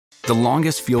The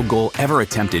longest field goal ever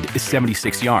attempted is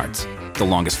 76 yards. The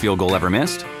longest field goal ever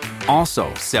missed?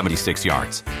 Also 76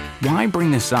 yards. Why bring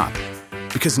this up?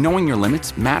 Because knowing your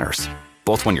limits matters,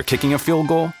 both when you're kicking a field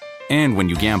goal and when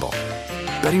you gamble.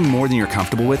 Betting more than you're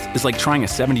comfortable with is like trying a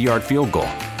 70-yard field goal.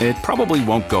 It probably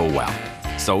won't go well.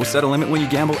 So set a limit when you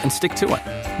gamble and stick to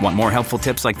it. Want more helpful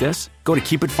tips like this? Go to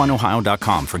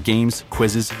keepitfunohio.com for games,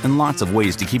 quizzes, and lots of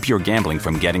ways to keep your gambling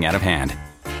from getting out of hand.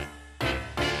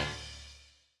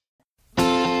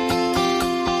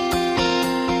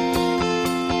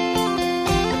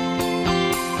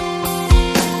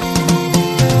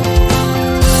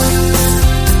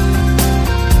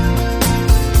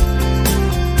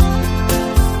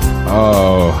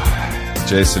 Oh,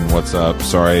 Jason, what's up?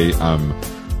 Sorry,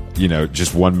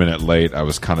 just 1 minute late. I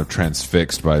was kind of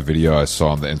transfixed by a video I saw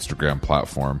on the Instagram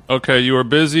platform. Okay, you were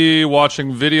busy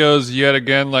watching videos yet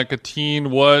again like a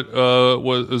teen. What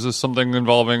is this something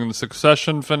involving the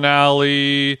Succession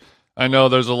finale? I know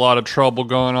there's a lot of trouble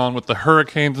going on with the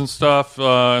hurricanes and stuff,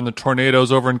 and the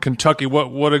tornadoes over in Kentucky.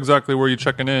 What exactly were you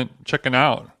checking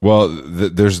out? Well,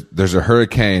 there's a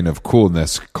hurricane of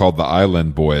coolness called the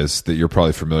Island Boys that you're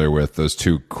probably familiar with. Those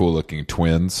two cool looking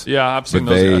twins. Yeah, I've seen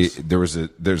those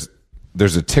guys.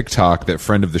 There's a TikTok that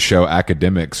friend of the show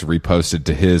Academics reposted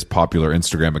to his popular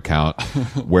Instagram account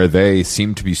where they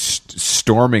seem to be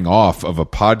storming off of a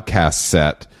podcast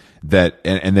set.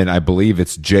 And then I believe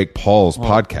it's Jake Paul's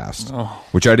podcast,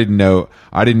 which I didn't know.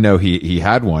 I didn't know he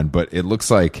had one, but it looks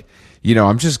like,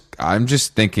 I'm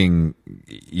just thinking,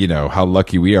 how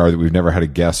lucky we are that we've never had a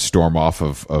guest storm off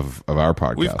of our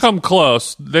podcast. We've come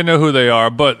close. They know who they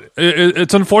are, but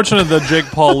it's unfortunate that Jake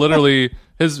Paul literally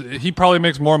he probably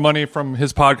makes more money from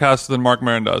his podcast than Marc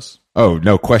Maron does. Oh,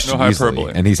 no question, no easily.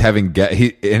 hyperbole. And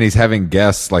he's having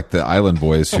guests like the Island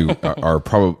Boys who are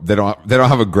probably they don't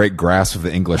have a great grasp of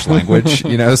the English language,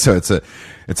 so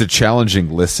it's a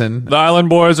challenging listen. The Island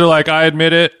Boys are like, I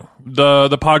admit it,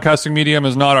 the podcasting medium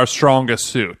is not our strongest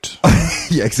suit.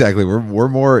 Yeah, exactly. We're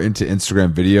more into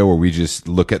Instagram video where we just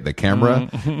look at the camera.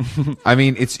 I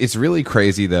mean, it's really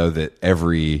crazy though that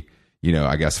every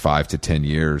I guess 5 to 10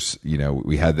 years,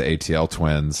 we had the ATL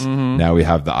twins. Mm-hmm. Now we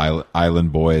have the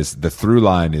Island Boys. The through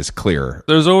line is clear.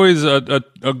 There's always a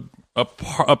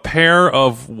pair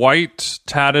of white,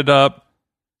 tatted up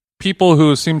people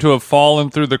who seem to have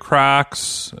fallen through the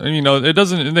cracks. It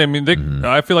doesn't.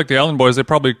 I feel like the Island Boys. They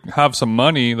probably have some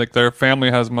money. Like their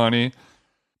family has money,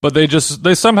 but they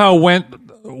somehow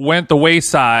went the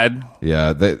wayside.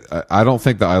 Yeah, I don't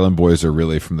think the Island Boys are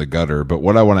really from the gutter. But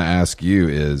what I want to ask you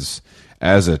is,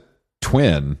 as a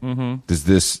twin, does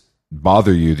this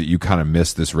bother you that you kind of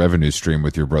miss this revenue stream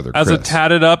with your brother Chris? As a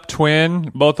tatted up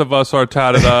twin, both of us are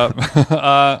tatted up.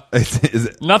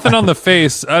 Nothing on the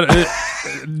face.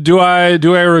 Do I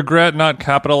regret not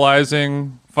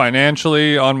capitalizing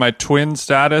financially on my twin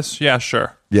status? Yeah,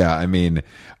 sure. Yeah, I mean,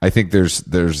 I think there's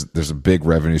a big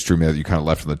revenue stream that you kind of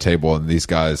left on the table, and these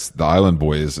guys, the Island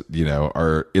Boys,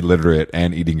 are illiterate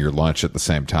and eating your lunch at the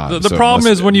same time. The problem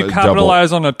is when you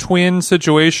capitalize on a twin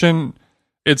situation,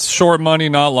 it's short money,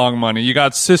 not long money. You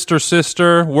got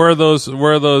sister. Where are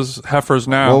those heifers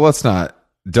now? Well, let's not.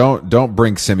 Don't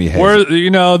bring Simi Hayes. Where the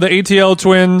ATL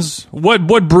twins?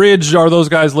 What bridge are those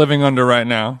guys living under right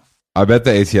now? I bet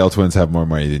the ATL twins have more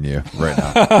money than you right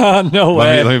now. No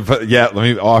way. Let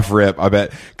me off rip. I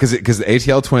bet because the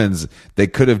ATL twins, they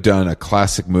could have done a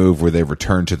classic move where they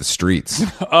return to the streets.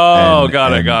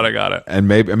 Got it. And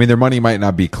maybe, their money might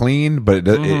not be clean, but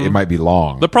it might be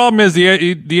long. The problem is the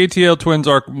ATL twins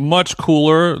are much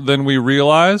cooler than we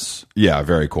realize. Yeah,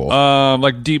 very cool.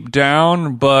 Like deep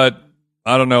down, but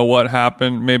I don't know what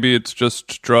happened. Maybe it's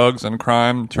just drugs and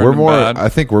crime turned bad. I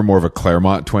think we're more of a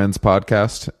Claremont Twins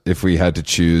podcast if we had to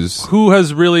choose. Who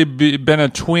has really been a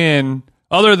twin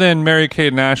other than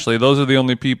Mary-Kate and Ashley? Those are the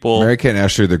only people. Mary-Kate and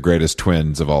Ashley are the greatest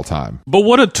twins of all time. But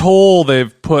what a toll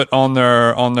they've put on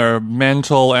their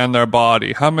mental and their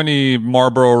body. How many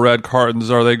Marlboro Red cartons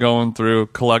are they going through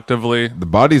collectively? The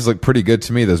bodies look pretty good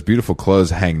to me. Those beautiful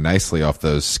clothes hang nicely off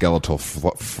those skeletal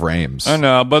frames. I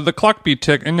know, but the clock be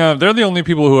ticking. No, they're the only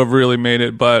people who have really made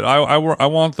it. But I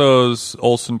want those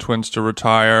Olsen twins to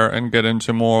retire and get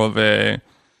into more of a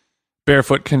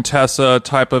Barefoot Contessa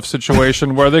type of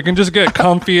situation where they can just get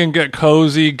comfy and get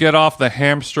cozy, get off the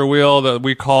hamster wheel that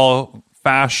we call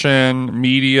fashion,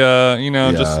 media,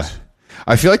 just...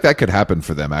 I feel like that could happen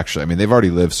for them, actually. They've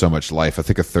already lived so much life. I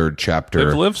think a third chapter...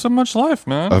 They've lived so much life,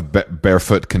 man. ...of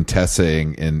Barefoot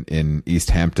Contessaing in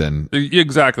East Hampton.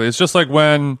 Exactly. It's just like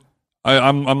when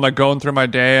I'm like going through my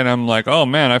day and I'm like, oh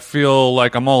man, I feel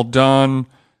like I'm all done.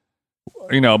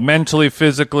 mentally,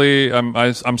 physically,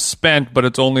 I'm spent, but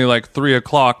it's only like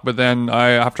 3:00. But then I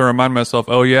have to remind myself,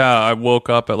 oh yeah, I woke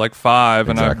up at like 5,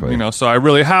 and Exactly. so I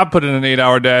really have put in an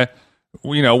 8-hour day.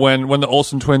 When the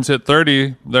Olsen twins hit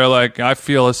 30, they're like, I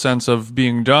feel a sense of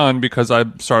being done because I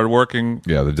started working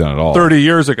Yeah, they've done it all. 30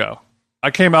 years ago. I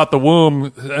came out the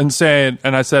womb and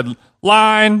I said,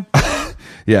 line.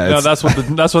 Yeah, No, it's,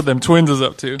 that's what them twins is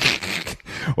up to.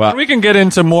 well, And we can get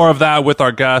into more of that with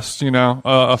our guest,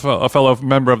 a fellow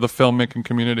member of the filmmaking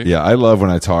community. yeah, I love when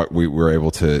I talk. We were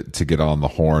able to get on the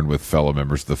horn with fellow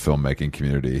members of the filmmaking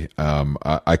community.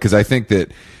 Because I think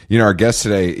that our guest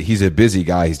today, he's a busy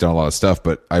guy. He's done a lot of stuff,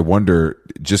 but I wonder,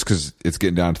 just because it's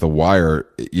getting down to the wire,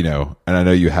 and I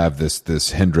know you have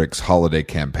this Hendrix holiday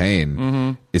campaign.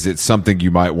 Mm-hmm. Is it something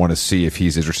you might want to see if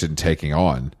he's interested in taking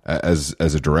on as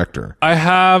a director? I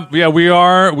have, we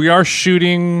are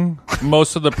shooting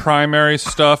most of the primary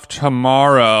stuff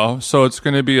tomorrow, so it's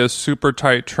going to be a super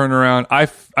tight turnaround.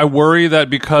 I worry that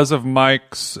because of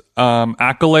Mike's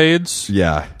accolades,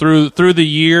 Yeah, through the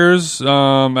years,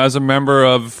 as a member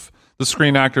of the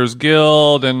Screen Actors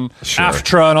Guild and Sure.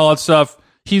 AFTRA and all that stuff,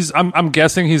 I'm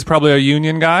guessing he's probably a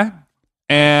union guy,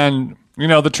 and the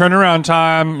turnaround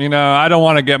time, I don't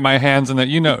want to get my hands in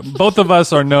it. Both of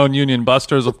us are known union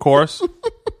busters, of course.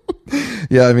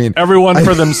 yeah. I mean, Everyone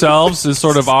for themselves is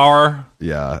sort of our.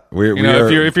 yeah. We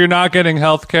If you're not getting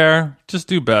health care, just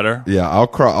do better. Yeah, I'll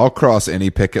cross any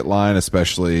picket line,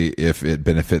 especially if it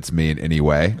benefits me in any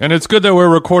way. And it's good that we're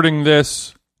recording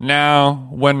this now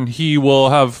when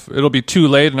it'll be too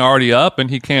late and already up, and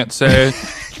he can't say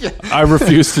I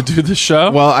refuse to do the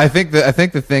show. Well, I think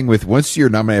the thing with once you're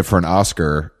nominated for an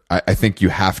Oscar, I think you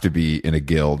have to be in a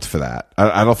guild for that.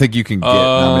 I don't think you can get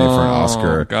nominated for an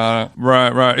Oscar. Got it.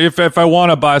 Right. If I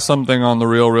want to buy something on the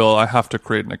Real, I have to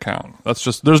create an account. That's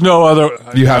just, there's no other.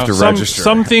 You have to register.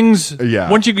 Some things, Yeah.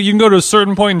 Once you can go to a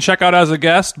certain point and check out as a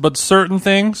guest, but certain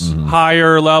things, Mm-hmm.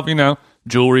 higher level,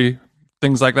 jewelry,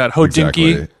 things like that.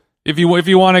 Hodinky. Exactly. If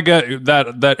you want to get that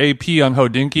AP on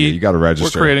Hodinky, you gotta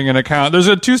register. We're creating an account. There's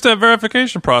a 2-step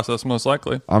verification process, most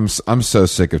likely. I'm so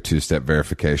sick of 2-step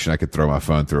verification. I could throw my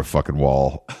phone through a fucking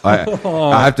wall.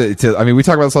 I have to. I mean, we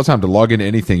talk about this all the time. To log into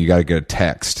anything, you got to get a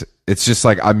text. It's just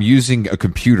like I'm using a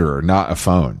computer, not a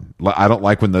phone. I don't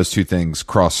like when those two things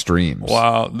cross streams.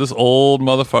 Wow, this old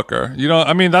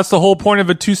motherfucker. That's the whole point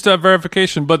of a 2-step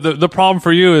verification. But the problem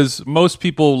for you is most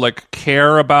people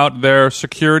care about their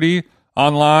security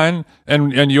online,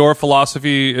 and your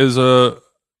philosophy is a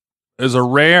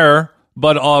rare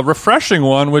but refreshing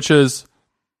one, which is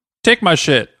take my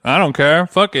shit. I don't care.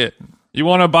 Fuck it. You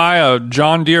want to buy a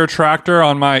John Deere tractor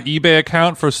on my eBay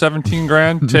account for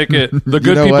 $17,000? Take it. The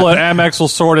good know people what? at Amex will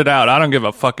sort it out. I don't give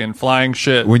a fucking flying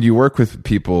shit. When you work with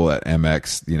people at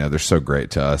MX, they're so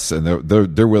great to us, and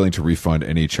they're willing to refund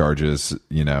any charges,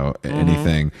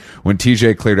 anything. When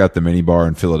TJ cleared out the minibar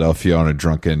in Philadelphia on a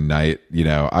drunken night,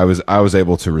 I was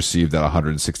able to receive that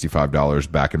 $165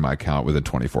 back in my account within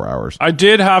 24 hours. I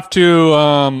did have to,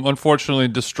 unfortunately,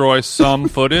 destroy some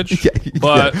footage,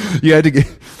 but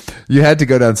You had to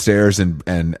go downstairs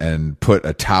and put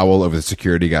a towel over the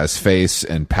security guy's face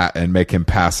and make him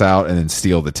pass out and then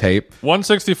steal the tape.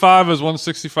 165 is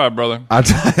 165, brother.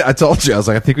 I told you, I was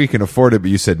like, I think we can afford it, but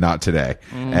you said not today,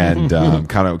 and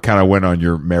kind of went on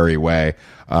your merry way.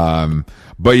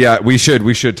 But yeah, we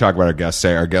should talk about our guest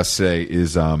today. Our guest today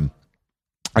is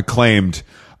acclaimed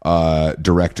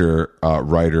director,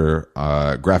 writer,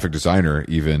 graphic designer,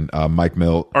 even Mike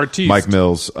Mills. Artiste. Mike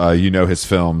Mills, his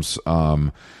films.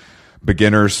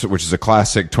 Beginners, which is a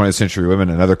classic, 20th Century Women,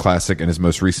 another classic, and his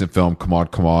most recent film, Come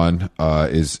On,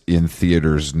 is in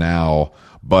theaters now.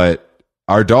 But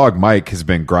our dog Mike has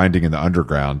been grinding in the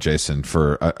underground, Jason,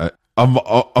 for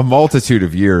a multitude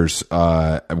of years,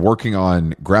 working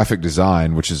on graphic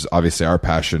design, which is obviously our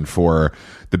passion for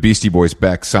the Beastie Boys,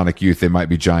 Beck, Sonic Youth, They Might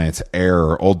Be Giants,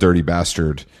 Air, Old Dirty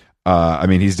Bastard.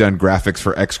 He's done graphics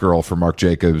for X-Girl for Marc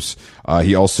Jacobs.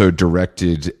 He also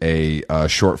directed a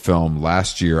short film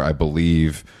last year, I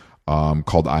believe,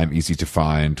 called I'm Easy to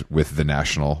Find with The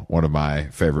National, one of my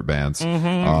favorite bands.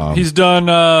 He's done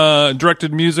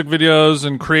directed music videos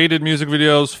and created music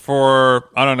videos for,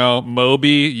 I don't know,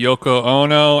 Moby, Yoko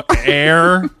Ono,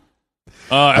 Air,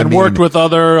 and worked with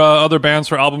other bands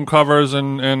for album covers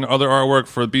and other artwork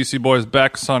for BC Boys,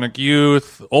 Beck, Sonic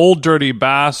Youth, Old Dirty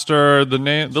Bastard. The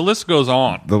list goes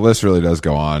on. The list really does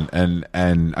go on,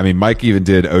 and Mike even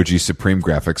did OG Supreme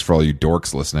graphics for all you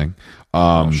dorks listening.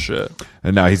 Oh shit.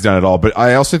 And now he's done it all. But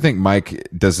I also think Mike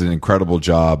does an incredible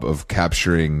job of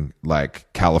capturing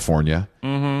like California.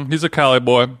 He's a Cali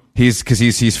boy.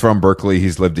 He's from Berkeley.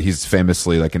 He's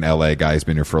famously like an LA guy. He's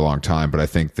been here for a long time. But I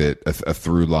think that a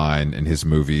through line in his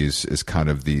movies is kind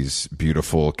of these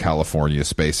beautiful California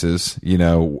spaces, you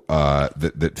know,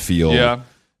 that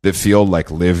feel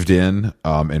like lived in,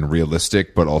 and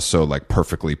realistic, but also like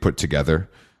perfectly put together.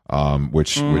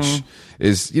 Which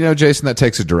is, you know, Jason, that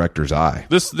takes a director's eye.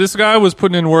 This guy was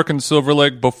putting in work in Silver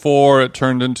Lake before it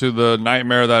turned into the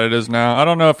nightmare that it is now. I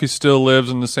don't know if he still lives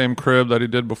in the same crib that he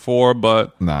did before,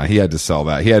 but nah, he had to sell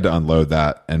that. He had to unload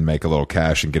that and make a little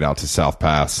cash and get out to South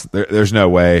Pass. There's no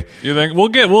way. You think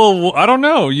I don't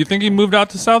know. You think he moved out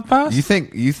to South Pass? You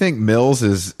think Mills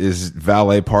is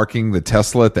valet parking the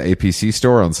Tesla at the APC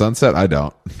store on Sunset? I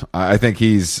don't. I think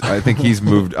he's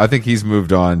moved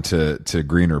on to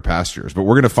greener pastures. But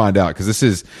we're going to find out, because this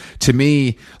is, to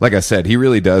me, like I said, he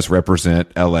really does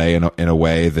represent LA in a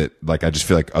way that, like, I just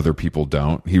feel like other people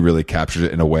don't. He really captured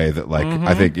it in a way that, like,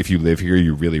 I think if you live here,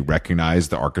 you really recognize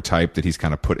the archetype that he's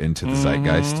kind of put into the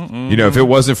zeitgeist. You know, if it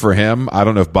wasn't for him, I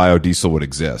don't know if biodiesel would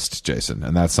exist, Jason,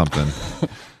 and that's something.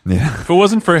 Yeah. If it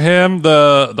wasn't for him,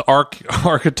 the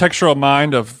architectural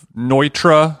mind of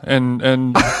Neutra and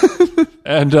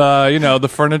you know, the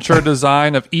furniture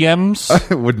design of Eames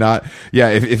would not. Yeah,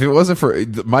 if it wasn't for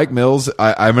Mike Mills,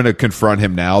 I'm going to confront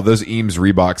him now. Those Eames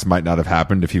Reeboks might not have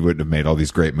happened if he wouldn't have made all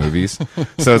these great movies.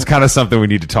 So it's kind of something we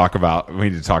need to talk about. We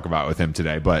need to talk about with him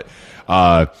today. But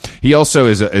he also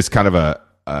is kind of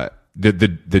the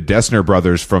Dessner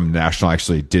brothers from National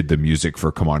actually did the music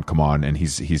for Come On, Come On, and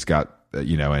he's got.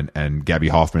 You know, and Gabby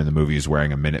Hoffman in the movie is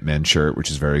wearing a Minutemen shirt,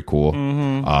 which is very cool.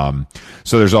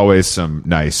 So there's always some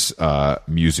nice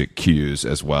music cues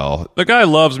as well. The guy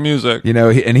loves music, you know,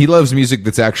 he loves music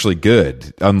that's actually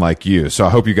good, unlike you. So I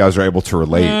hope you guys are able to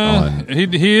relate on.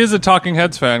 He is a Talking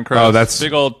Heads fan, Chris. Oh, that's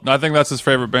big old. I think that's his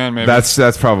favorite band. Maybe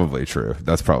that's probably true.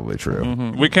 That's probably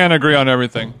true. We can't agree on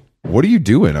everything. What are you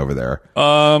doing over there?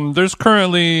 There's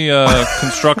currently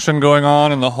construction going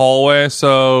on in the hallway.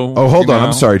 So, hold on.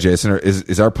 I'm sorry, Jason.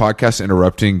 Is our podcast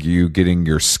interrupting you getting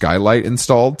your skylight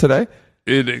installed today?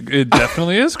 It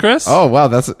definitely is, Chris. Oh wow,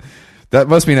 that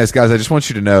must be nice, guys. I just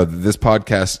want you to know that this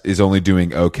podcast is only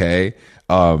doing okay.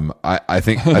 I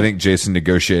think Jason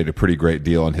negotiated a pretty great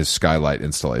deal on his skylight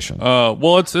installation.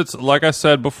 Well, it's like I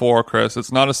said before, Chris.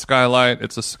 It's not a skylight.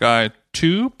 It's a sky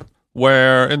tube.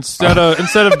 Where instead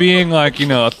of being like, you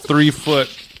know, a 3-foot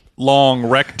long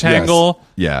rectangle,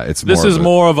 yes. This is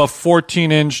more of a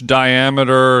 14-inch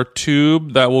diameter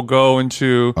tube that will go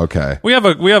into. Okay. We have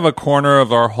a corner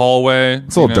of our hallway.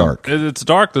 It's a little dark. It's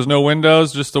dark. There's no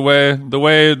windows. Just the way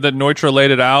that Neutra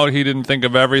laid it out. He didn't think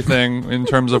of everything in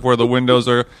terms of where the windows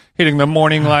are hitting the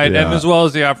morning light and as well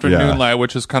as the afternoon light,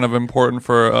 which is kind of important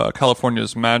for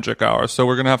California's magic hour. So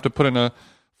we're gonna have to put in a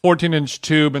 14-inch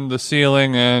tube in the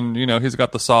ceiling, and you know he's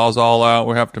got the Sawzall out.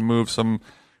 We have to move some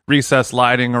recessed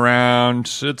lighting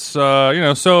around. It's you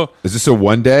know, so is this a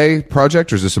one-day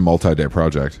project or is this a multi-day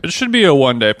project? It should be a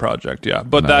one-day project, yeah.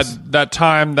 But nice.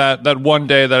 that one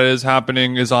day that is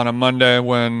happening is on a Monday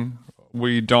when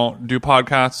we don't do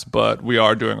podcasts, but we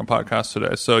are doing a podcast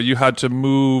today. So you had to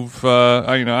move.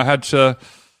 I had to.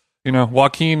 You know,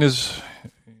 Joaquin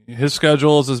his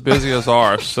schedule is as busy as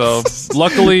ours. So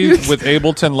luckily with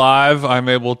Ableton Live, I'm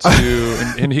able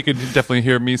to, and he could definitely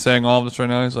hear me saying all of this right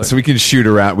now. He's like, so we can shoot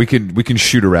around. We can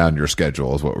shoot around your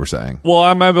schedule, is what we're saying. Well,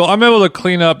 I'm able to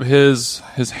clean up his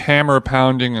hammer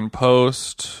pounding in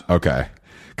post. Okay.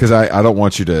 Because I don't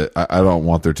want I don't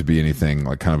want there to be anything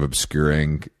like kind of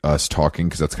obscuring us talking,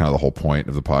 because that's kind of the whole point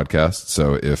of the podcast.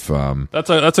 So if that's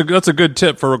a good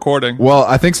tip for recording. Well,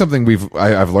 I think something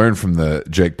I've learned from the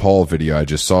Jake Paul video I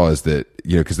just saw is that,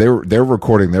 you know, because they're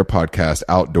recording their podcast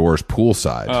outdoors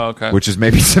poolside. Oh, okay. Which is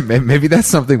maybe that's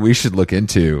something we should look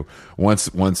into once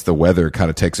the weather kind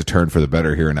of takes a turn for the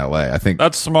better here in LA. I think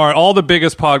that's smart. All the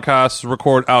biggest podcasts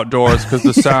record outdoors because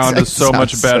the sound is so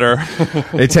much better.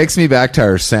 It takes me back to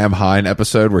our Sam Hine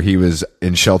episode where he was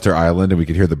in Shelter Island and we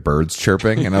could hear the birds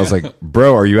chirping, and I was like,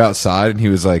 "Bro, are you outside?" And he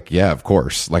was like, "Yeah, of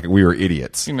course." Like we were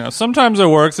idiots. You know, sometimes it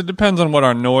works. It depends on what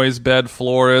our noise bed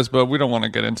floor is, but we don't want to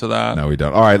get into that. No, we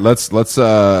don't. All right, let's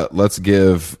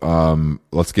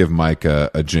give Mike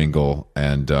a jingle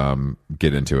and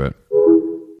get into it.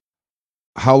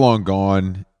 How Long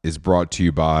Gone is brought to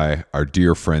you by our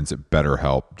dear friends at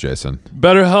BetterHelp, Jason.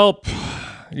 BetterHelp,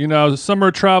 you know, the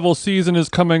summer travel season is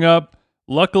coming up.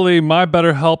 Luckily, my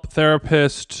BetterHelp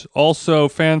therapist also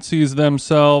fancies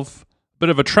themselves a bit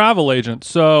of a travel agent.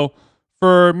 So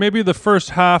for maybe the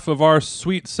first half of our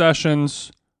sweet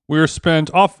sessions, we were spent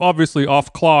obviously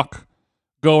off clock,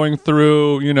 going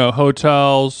through,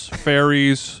 hotels,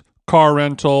 ferries, car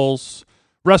rentals,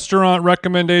 restaurant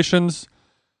recommendations.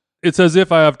 It's as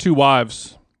if I have two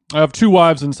wives. I have two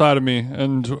wives inside of me,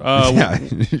 and yeah,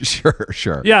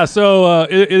 sure. Yeah, so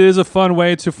it is a fun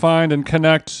way to find and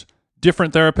connect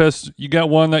different therapists. You get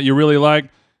one that you really like.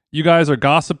 You guys are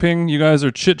gossiping. You guys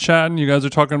are chit-chatting. You guys are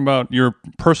talking about your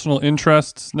personal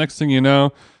interests. Next thing you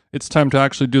know, it's time to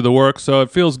actually do the work. So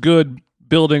it feels good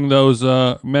building those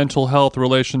mental health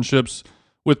relationships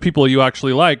with people you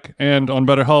actually like. And on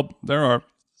BetterHelp, there are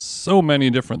so many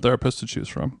different therapists to choose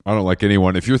from. I don't like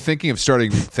anyone. If you're thinking of starting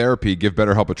therapy, give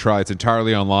BetterHelp a try. It's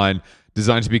entirely online,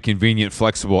 designed to be convenient,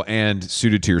 flexible, and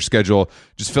suited to your schedule.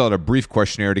 Just fill out a brief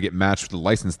questionnaire to get matched with a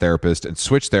licensed therapist and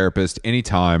switch therapist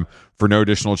anytime for no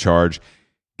additional charge.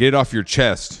 Get it off your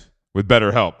chest with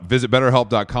BetterHelp. Visit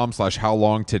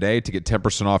BetterHelp.com/howlong today to get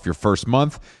 10% off your first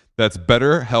month. That's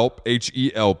BetterHelp,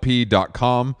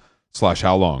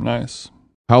 HELP.com/howlong. Nice.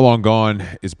 How Long Gone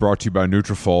is brought to you by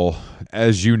Nutrafol.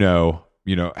 As you know,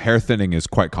 hair thinning is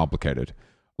quite complicated.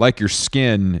 Like your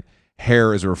skin,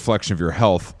 hair is a reflection of your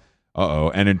health.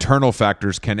 And internal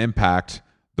factors can impact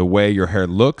the way your hair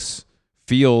looks,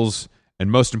 feels,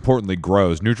 and most importantly,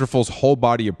 grows. Nutrafol's whole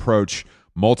body approach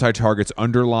multi-targets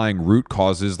underlying root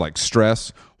causes like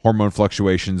stress, hormone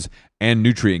fluctuations, and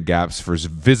nutrient gaps for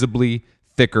visibly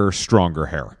thicker, stronger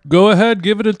hair. Go ahead,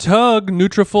 give it a tug.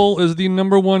 Nutrafol is the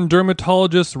 #1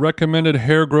 dermatologist-recommended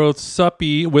hair growth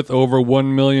suppy with over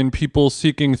 1 million people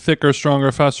seeking thicker,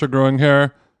 stronger, faster-growing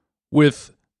hair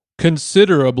with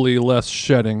considerably less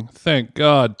shedding. Thank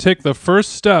God. Take the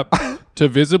first step to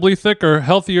visibly thicker,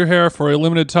 healthier hair for a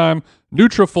limited time.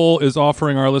 Nutrafol is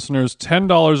offering our listeners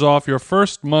 $10 off your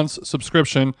first month's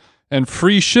subscription and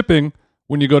free shipping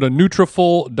when you go to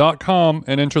Nutrafol.com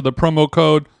and enter the promo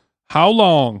code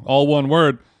HOWLONG, all one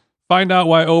word. Find out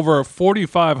why over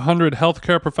 4,500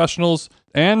 healthcare professionals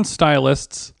and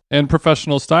stylists and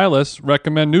professional stylists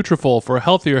recommend Nutrafol for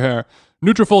healthier hair.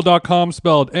 Nutrafol.com,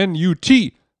 spelled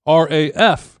Nutrafol.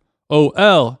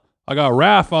 I got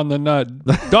RAF on the nut.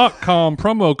 .com,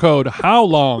 promo code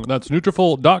HOWLONG. That's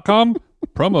Nutrafol.com,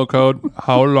 promo code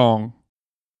HOWLONG.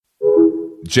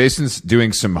 Jason's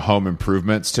doing some home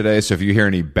improvements today, so if you hear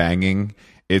any banging,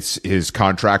 it's his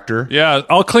contractor. Yeah,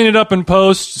 I'll clean it up in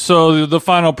post, so the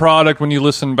final product, when you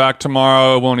listen back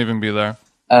tomorrow, it won't even be there.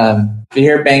 If you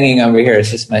hear banging over here,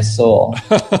 it's just my soul.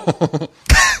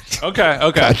 Okay.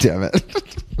 God damn it.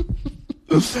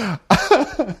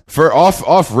 For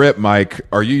off rip, Mike,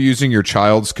 are you using your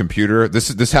child's computer?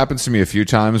 This happens to me a few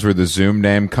times where the Zoom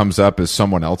name comes up as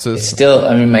someone else's.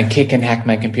 Still, my kid can hack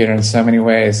my computer in so many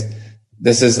ways.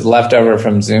 This is leftover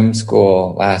from Zoom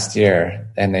school last year,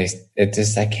 and I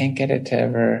can't get it to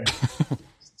ever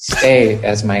stay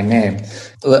as my name.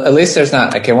 At least there's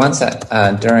not. Okay, once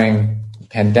during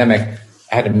pandemic,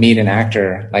 I had to meet an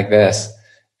actor like this,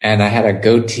 and I had a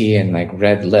goatee and like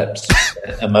red lips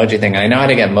emoji thing. I know how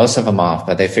to get most of them off,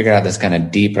 but they figured out this kind of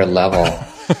deeper level.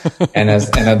 and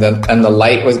the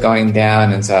light was going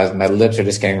down, and so my lips are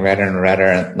just getting redder and redder.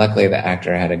 And luckily, the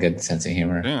actor had a good sense of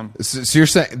humor. Damn. So you're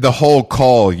saying the whole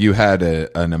call you had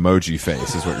an emoji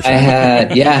face is what you're saying? I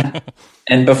had, yeah.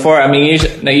 And before,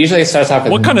 usually it starts off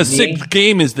with what kind of sick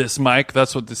game is this, Mike?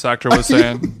 That's what this actor was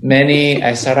saying.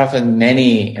 I start off with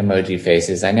many emoji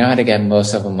faces. I know how to get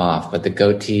most of them off, but the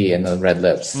goatee and the red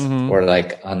lips were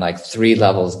like on like 3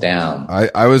 levels down.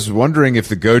 I was wondering if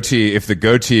the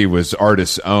goatee was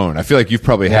artist's own. I feel like you've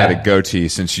probably had a goatee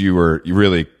since you were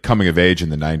really coming of age in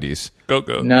the 90s. Go.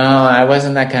 No, I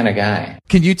wasn't that kind of guy.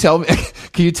 Can you tell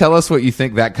us what you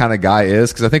think that kind of guy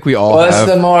is? Because I think we all have.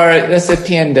 That's the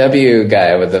PNW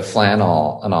guy with the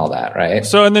flannel and all that, right?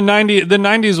 So in the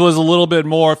 90s was a little bit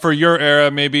more for your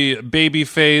era, maybe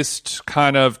baby-faced,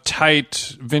 kind of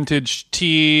tight vintage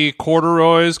tee,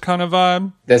 corduroys kind of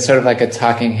vibe. That's sort of like a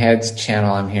Talking Heads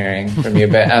channel I'm hearing from you,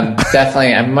 but I'm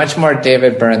much more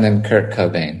David Byrne than Kurt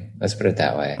Cobain. Let's put it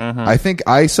that way. I think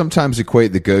I sometimes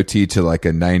equate the goatee to like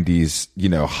a 90s,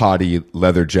 hottie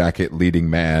leather jacket leading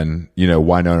man,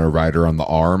 Winona Ryder on the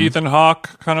arm. Ethan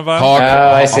Hawke kind of vibe.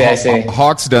 I see.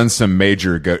 Hawke's done some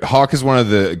major Hawke is one of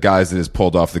the guys that has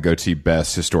pulled off the goatee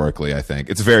best historically, I think.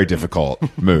 It's a very difficult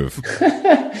move.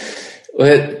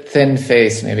 With thin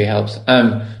face maybe helps.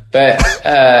 I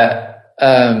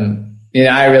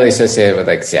really associate it with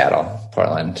like Seattle,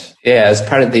 Portland. Yeah, as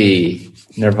part of the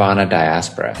Nirvana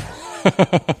diaspora.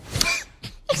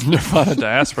 Nirvana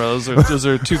diaspora. Those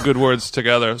are 2 good words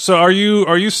together. So are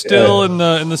you still in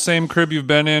the same crib you've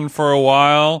been in for a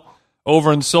while,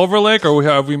 over in Silver Lake, or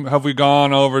have we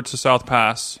gone over to South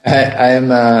Pass? I'm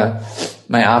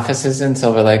my office is in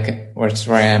Silver Lake, which is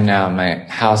where I am now. My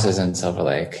house is in Silver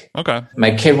Lake. Okay.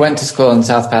 My kid went to school in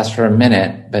South Pass for a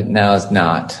minute, but now is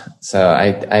not. So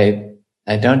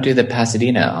I don't do the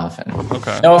Pasadena often.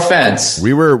 Okay. No offense.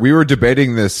 We were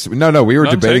debating this. No, we were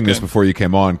None debating this taken. before you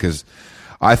came on because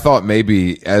I thought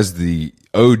maybe as the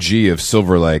OG of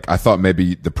Silver Lake, I thought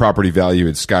maybe the property value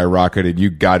had skyrocketed. You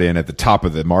got in at the top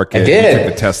of the market. I did. You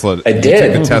took the Tesla. I You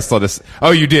did. took the Tesla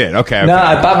oh, you did. Okay. No,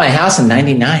 I bought my house in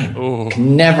 '99.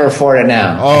 Can never afford it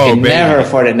now. Oh, I can baby. never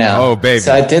afford it now. Oh, baby.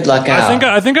 So I did luck out.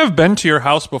 I think I've been to your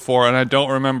house before, and I don't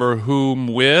remember whom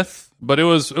with. But it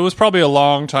was probably a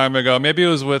long time ago. Maybe it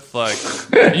was with like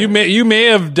you may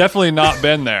have definitely not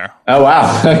been there. Oh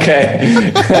wow.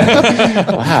 Okay.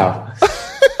 Wow.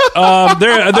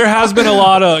 There has been a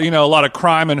lot of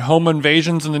crime and home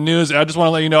invasions in the news. I just want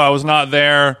to let you know I was not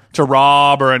there to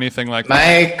rob or anything like that.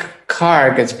 My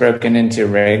car gets broken into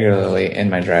regularly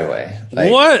in my driveway.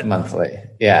 Like, What? Monthly.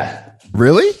 Yeah.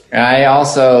 Really? I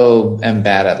also am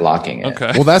bad at locking it.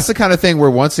 Okay. Well, that's the kind of thing where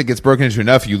once it gets broken into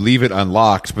enough, you leave it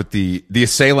unlocked, but the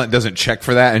assailant doesn't check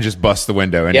for that and just busts the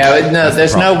window. And Yeah, but no,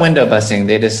 there's no window busting.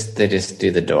 They just do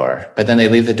the door, but then they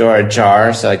leave the door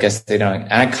ajar. So I guess they don't.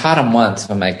 And I caught them once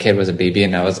when my kid was a baby,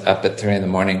 and I was up at 3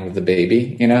 a.m. with the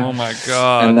baby. You know. Oh my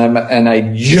god. And I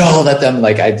yelled at them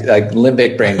like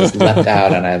limbic brain just leapt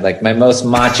out, and I like my most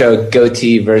macho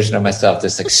goatee version of myself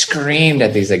just like screamed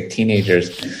at these like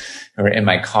teenagers who were in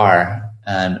my car.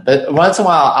 But once in a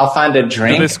while, I'll find a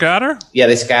drink. Did they scatter? Yeah,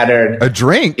 they scattered. a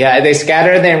drink. Yeah, they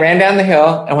scattered. They ran down the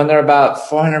hill, and when they're about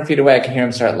 400 feet away, I can hear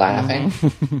them start laughing.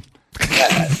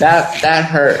 that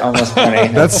hurt almost funny.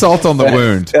 That's salt on the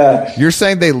wound. You're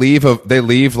saying they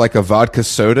leave like a vodka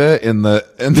soda in the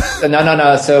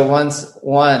No. So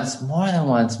once, more than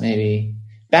once, maybe.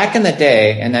 Back in the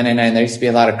day, in '99, there used to be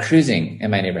a lot of cruising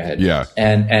in my neighborhood. Yeah.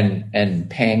 And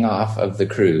paying off of the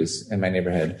cruise in my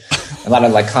neighborhood. A lot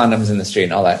of like condoms in the street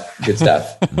and all that good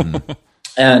stuff.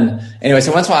 And anyway,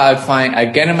 so once in a while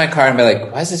I'd get in my car and be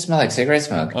like, why does it smell like cigarette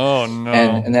smoke? Oh no.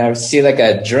 And then I would see like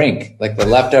a drink, like the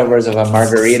leftovers of a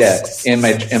margarita in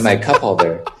my cup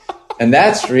holder. And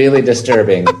that's really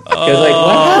disturbing. Because like,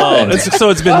 what happened?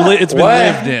 It's been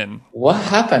lived in. What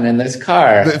happened in this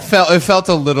car? It felt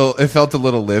a little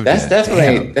lived That's in.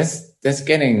 definitely that's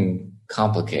getting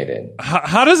complicated.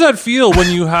 How does that feel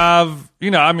when you have,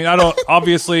 I mean, I don't,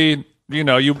 obviously,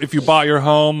 if you bought your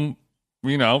home,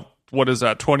 what is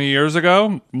that, 20 years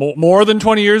ago? More than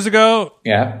 20 years ago?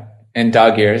 Yeah. In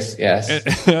dog years, yes.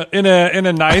 in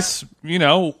a nice,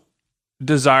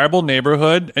 desirable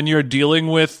neighborhood, and you're dealing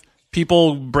with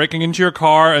people breaking into your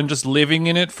car and just living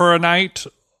in it for a night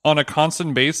on a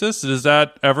constant basis. Does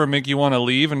that ever make you want to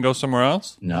leave and go somewhere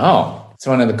else? No. It's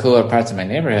one of the cooler parts of my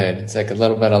neighborhood. It's like a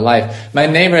little bit of life. My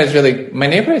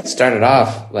neighborhood started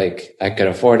off like I could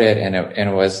afford it, and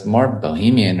it was more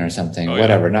bohemian or something,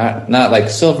 whatever. Not like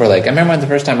Silver Lake. I remember the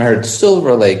first time I heard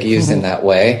Silver Lake used in that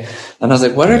way, and I was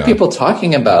like, what are people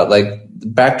talking about? Like,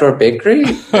 Backdoor Bakery?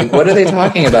 Like, what are they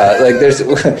talking about? Like,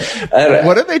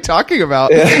 What are they talking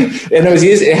about? And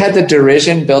it had the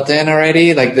derision built in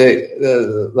already, like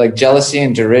the like jealousy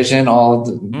and derision all,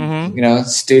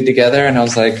 stewed together. And I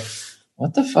was like,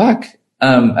 what the fuck?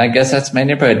 I guess that's my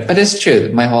neighborhood, but it's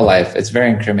true. My whole life, it's very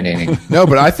incriminating. No,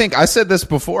 but I think I said this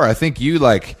before. I think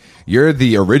you're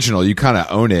the original. You kind of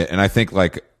own it. And I think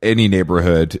like any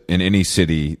neighborhood in any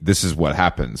city, this is what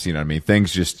happens. You know what I mean?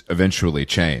 Things just eventually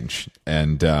change.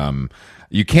 And,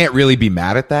 you can't really be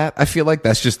mad at that. I feel like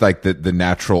that's just like the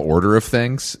natural order of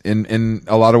things in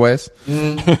a lot of ways.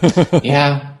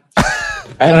 Yeah.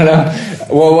 I don't know.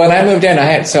 Well, when I moved in,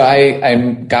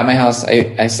 I got my house.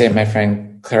 I stayed at my friend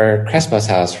Claire Crespo's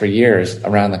house for years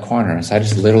around the corner. So I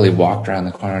just literally walked around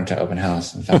the corner to open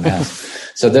house and found my house.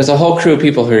 So there's a whole crew of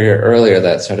people who were here earlier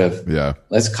that sort of,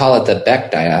 let's call it the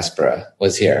Beck diaspora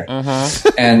was here.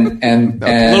 And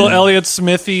little Elliott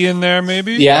Smithy in there,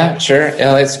 maybe? Yeah, sure.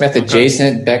 Elliott Smith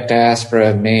adjacent, Beck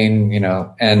diaspora, Maine,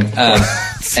 and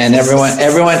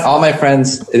everyone, all my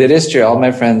friends, it is true. All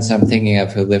my friends I'm thinking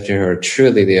of who lived here who are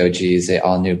truly the OGs. They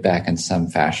all knew Beck in some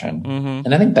fashion.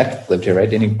 And I think Beck lived here, right?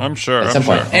 Didn't he? I'm sure. At some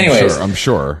point. Sure. Anyways. I'm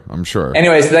sure.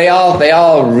 Anyways, they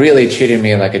all really treated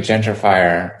me like a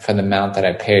gentrifier for the amount that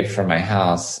I paid for my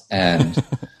house and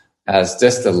as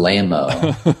just a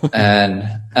lame-o.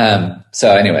 And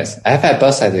so anyways, I've had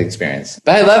both sides of the experience.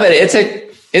 But I love it.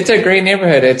 It's a great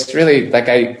neighborhood. It's really like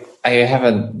I have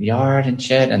a yard and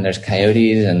shit, and there's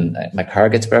coyotes, and my car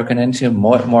gets broken into.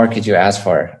 More could you ask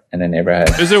for in a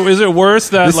neighborhood? Is it worse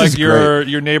that This like is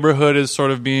your neighborhood is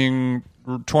sort of being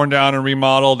torn down and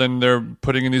remodeled, and they're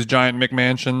putting in these giant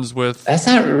McMansions with. That's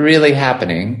not really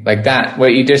happening like that.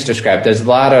 What you just described, there's a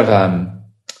lot of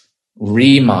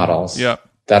remodels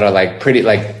that are like pretty,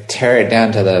 like tear it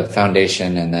down to the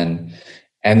foundation, and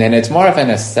then it's more of an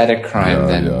aesthetic crime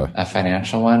than a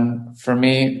financial one for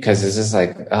me, because it's just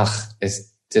like,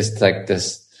 it's just like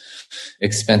this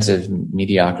expensive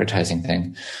mediocratizing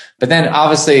thing. But then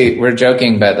obviously we're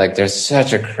joking, but like there's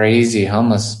such a crazy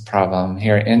homeless problem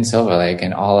here in Silver Lake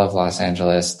and all of Los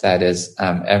Angeles that is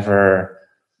ever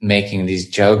making these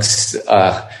jokes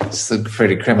it's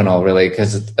pretty criminal, really,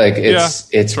 because like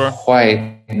it's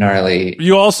quite gnarly.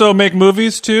 You also make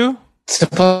movies too?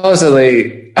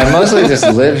 Supposedly, I mostly just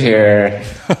live here.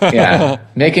 Yeah,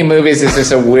 making movies is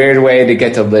just a weird way to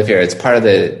get to live here. It's part of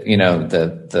the,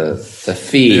 the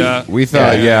fee. Yeah. We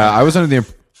thought, I was under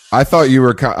the. I thought you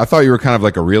were kind of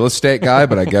like a real estate guy,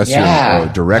 but I guess you're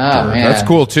a director. Oh, that's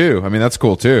cool too. I mean, that's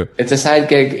cool too. It's a side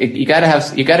gig. You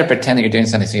gotta pretend that you're doing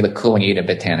something so you look cool when you eat at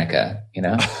Botanica.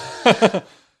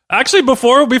 Actually,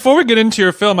 before we get into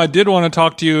your film, I did want to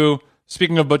talk to you.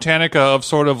 Speaking of Botanica, of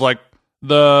sort of like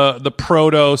the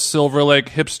proto Silver Lake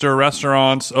hipster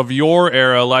restaurants of your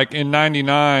era, like in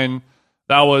 '99.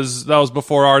 That was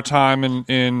before our time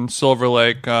in Silver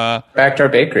Lake. Backdoor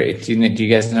Bakery. Do you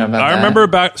guys know about that? I remember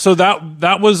back. So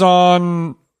that was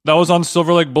on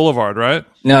Silver Lake Boulevard, right?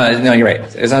 No, you're right.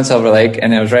 It was on Silver Lake,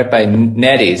 and it was right by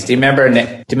Nettie's. Do you remember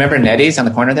Nettie's on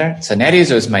the corner there? So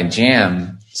Nettie's was my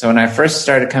jam. So when I first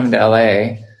started coming to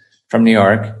LA from New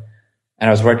York, and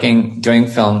I was doing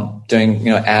film, doing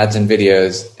ads and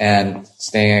videos, and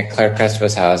staying at Claire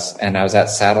Crestova's house, and I was at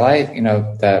Satellite,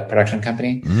 the production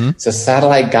company. Mm-hmm. So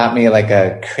Satellite got me like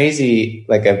a crazy,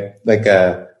 like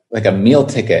a meal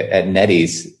ticket at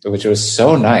Nettie's, which was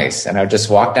so nice. And I would just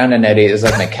walk down to Nettie's. It was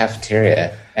like my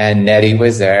cafeteria, and Nettie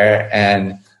was there,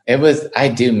 and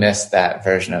I do miss that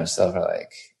version of Silver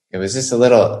Lake. It was just a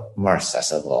little more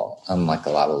accessible on like a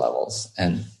lot of levels,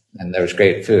 and there was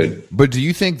great food. But do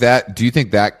you think that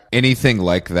anything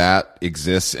like that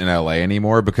exists in LA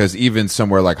anymore? Because even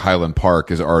somewhere like Highland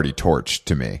Park is already torched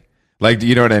to me. Like,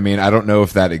 you know what I mean? I don't know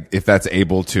if that's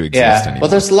able to exist anymore. Well,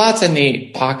 there's lots of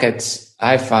neat pockets,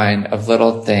 I find, of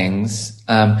little things.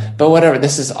 But whatever,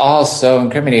 this is all so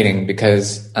incriminating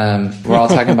because we're all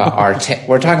talking about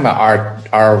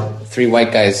our three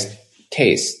white guys'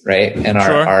 taste, right? And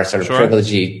our sort of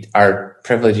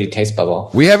privilegey taste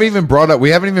bubble. We haven't even brought up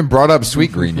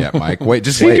Sweetgreen yet, Mike. Wait,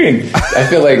 just Sweetgreen. wait. I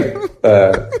feel like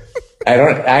I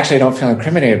don't feel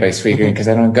incriminated by Sweetgreen because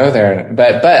I don't go there.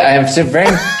 But I am so very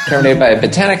incriminated by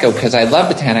Botanica because I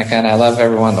love Botanica and I love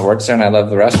everyone that works there and I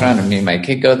love the restaurant, and me and my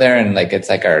kid go there, and like it's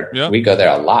like we go there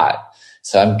a lot.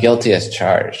 So I'm guilty as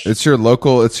charged. It's your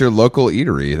local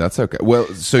eatery. That's okay. Well,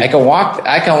 so I can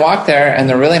walk there, and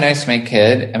they're really nice to my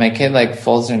kid, and my kid like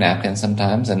folds their napkins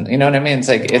sometimes, and you know what I mean. It's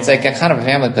like a kind of a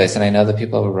family place, and I know the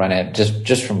people who run it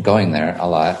just from going there a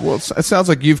lot. Well, it sounds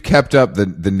like you've kept up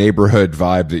the neighborhood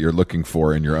vibe that you're looking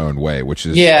for in your own way, which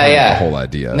is the whole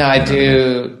idea. No, I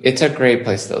do. It's a great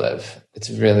place to live.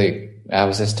 It's really. I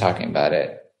was just talking about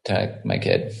it to my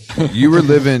kid. You were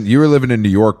living in New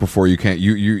York before you came.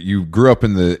 You grew up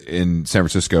in San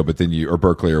Francisco, but then or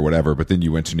Berkeley or whatever, but then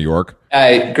you went to New York.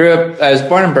 I was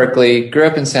born in Berkeley, grew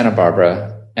up in Santa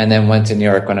Barbara, and then went to New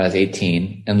York when I was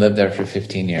 18 and lived there for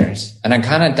 15 years. And I'm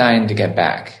kind of dying to get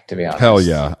back, to be honest. Hell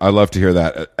yeah. I love to hear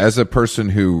that. As a person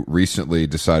who recently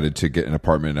decided to get an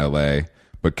apartment in LA,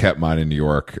 but kept mine in New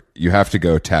York, you have to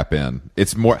go tap in.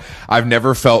 I've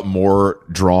never felt more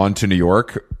drawn to New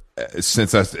York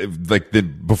since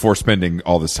before spending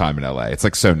all this time in LA. It's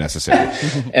like so necessary.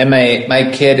 And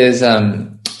my kid is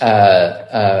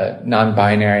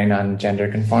non-binary,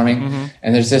 non-gender conforming, mm-hmm.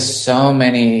 and there's just so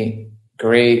many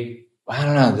great. I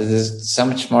don't know. There's so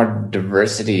much more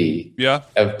diversity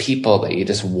of people that you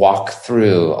just walk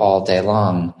through all day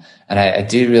long, and I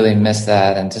do really miss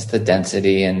that, and just the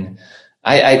density. And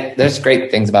I there's great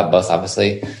things about both,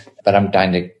 obviously, but I'm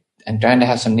trying to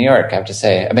have some New York, I have to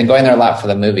say. I've been going there a lot for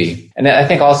the movie. And I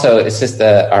think also it's just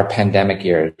our pandemic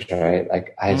years, right?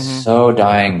 Like I'm so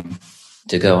dying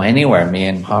to go anywhere. Me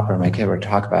and Hopper, my kid, would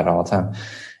talk about it all the time.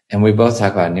 And we both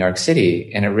talk about New York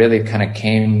City. And it really kind of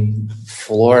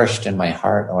flourished in my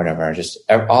heart or whatever. Just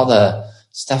all the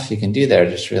stuff you can do there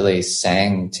just really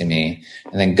sang to me.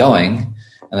 And then going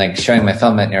and like showing my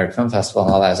film at New York Film Festival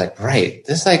and all that, I was like, right,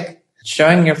 this like,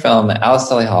 showing your film at Alice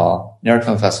Tully Hall, New York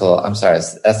Film Festival. I'm sorry,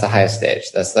 that's the highest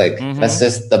stage. That's like that's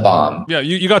just the bomb. Yeah,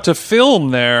 you got to film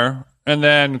there, and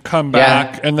then come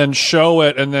back and then show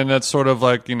it, and then that's sort of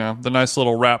like, you know, the nice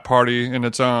little wrap party in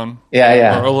its own.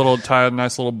 Yeah. Or a little tie a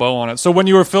nice little bow on it. So when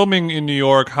you were filming in New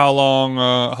York, how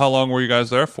long were you guys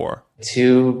there for?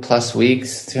 2+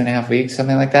 weeks, 2.5 weeks,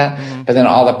 something like that. But then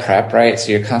all the prep, right?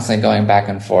 So you're constantly going back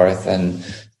and forth, and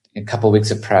a couple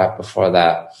weeks of prep before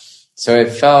that. So it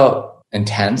felt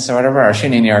intense or whatever. Our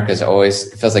shooting in New York is always,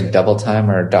 it feels like double time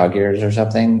or dog years or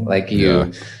something. Like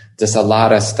just a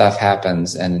lot of stuff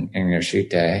happens in your shoot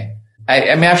day.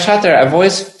 I mean, I've shot there. I've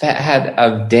always had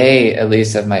a day at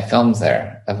least of my films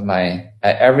there.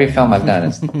 Every film I've done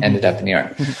has ended up in New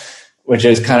York, which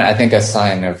is kind of, I think, a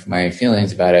sign of my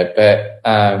feelings about it. But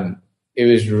it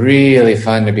was really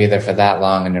fun to be there for that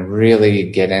long and to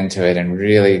really get into it and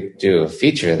really do a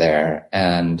feature there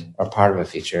or part of a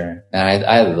feature. And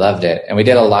I loved it. And we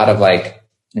did a lot of like,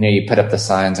 you know, you put up the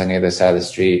signs on the other side of the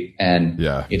street and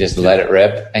you just let it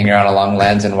rip, and you're on a long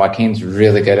lens, and Joaquin's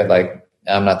really good at like,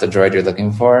 I'm not the droid you're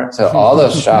looking for. So all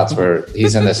those shots where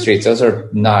he's in the streets, those are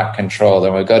not controlled.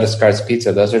 And when we go to Scar's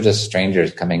Pizza, those are just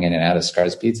strangers coming in and out of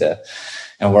Scar's Pizza.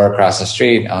 And we're across the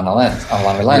street on a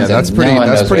longer lens. Yeah, that's pretty wild.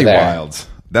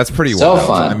 That's pretty so wild.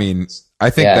 Fun. I mean,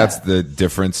 I think that's the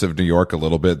difference of New York a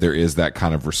little bit. There is that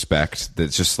kind of respect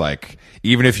that's just like,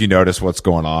 even if you notice what's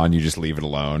going on, you just leave it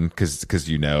alone because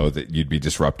you know that you'd be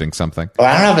disrupting something. Well,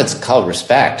 I don't know if it's called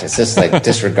respect. It's just like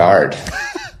disregard.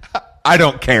 I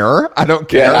don't care.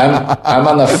 Yeah, I'm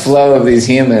on the flow of these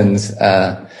humans.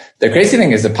 The crazy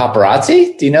thing is the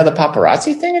paparazzi. Do you know the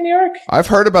paparazzi thing in New York? I've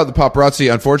heard about the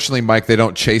paparazzi. Unfortunately, Mike, they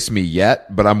don't chase me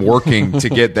yet, but I'm working to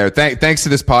get there. Thanks to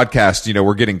this podcast, you know,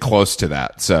 we're getting close to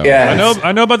that. So yeah,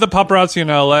 I know about the paparazzi in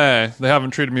LA. They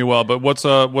haven't treated me well, but what's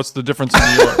the difference in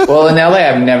New York? Well, in LA,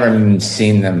 I've never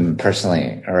seen them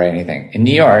personally or anything. In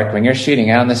New York, when you're shooting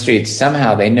out on the streets,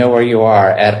 somehow they know where you are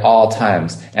at all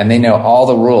times, and they know all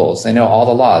the rules. They know all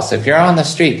the laws. So if you're on the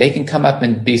street, they can come up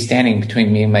and be standing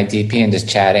between me and my DP and just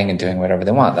chatting and doing whatever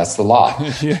they want. That's the law.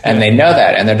 And they know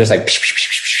that. And they're just like,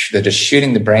 they're just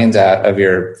shooting the brains out of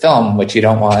your film, which you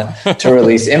don't want to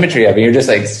release imagery of. You're just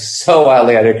like so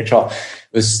wildly out of control.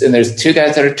 And there's two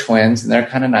guys that are twins, and they're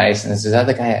kind of nice. And there's this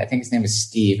other guy, I think his name is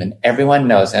Steve, and everyone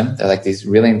knows him. They're like these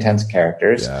really intense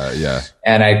characters. Yeah.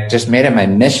 And I just made it my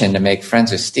mission to make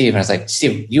friends with Steve. And I was like,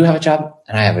 Steve, you have a job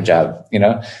and I have a job, you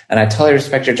know? And I totally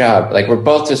respect your job. Like, we're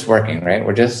both just working, right?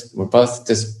 We're both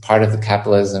just part of the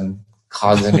capitalism,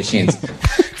 cogs and machines.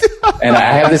 And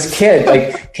I have this kid,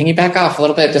 like, can you back off a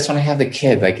little bit? Just want to have the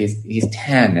kid. Like, he's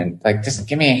 10, and like, just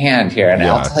give me a hand here, and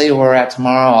I'll tell you where we're at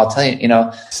tomorrow. I'll tell you, you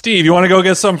know. Steve, you want to go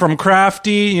get some from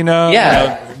Crafty, you know?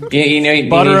 Yeah. You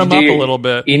butter him up a little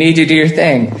bit. You need to do your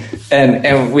thing.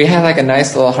 And we had like a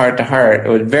nice little heart to heart. It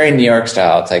was very New York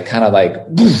style. It's like kind of like,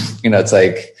 you know, it's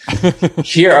like,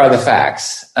 here are the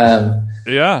facts.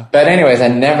 Yeah. But anyways, I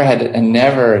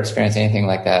never experienced anything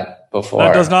like that before.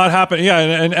 That does not happen.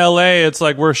 Yeah, in LA, it's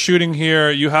like, we're shooting here.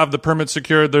 You have the permit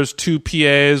secured. There's 2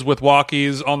 PAs with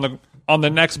walkies on the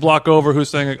next block over who's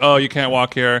saying, like, oh, you can't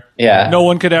walk here. Yeah. No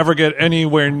one could ever get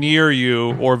anywhere near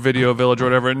you or Video Village or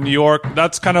whatever. In New York,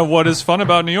 that's kind of what is fun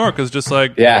about New York, is just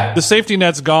like, the safety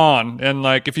net's gone. And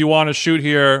like, if you want to shoot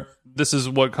here, this is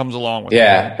what comes along with it.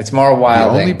 Yeah, it's more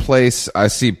wild. The only place I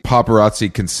see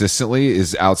paparazzi consistently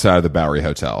is outside of the Bowery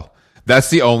Hotel.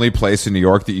 That's the only place in New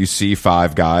York that you see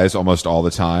 5 guys almost all the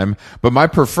time. But I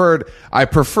prefer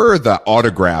the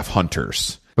autograph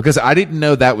hunters, because I didn't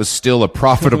know that was still a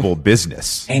profitable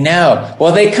business. I know.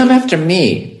 Well, they come after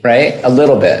me, right? A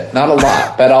little bit, not a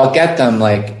lot, but I'll get them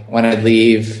like when I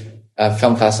leave a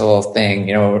film festival thing,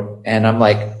 you know, and I'm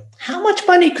like, how much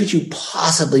money could you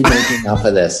possibly make off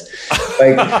of this?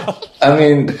 Like, I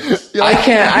mean, I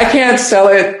can't sell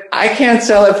it. I can't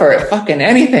sell it for fucking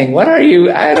anything. What are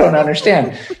you? I don't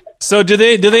understand. So do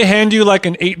they hand you like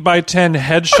an 8x10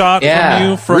 headshot from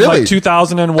you from really? like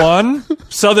 2001?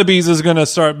 Sotheby's is going to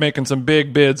start making some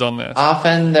big bids on this.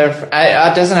 Often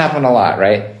it doesn't happen a lot,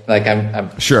 right? Like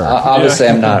I'm sure. Obviously,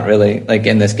 I'm not really like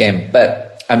in this game,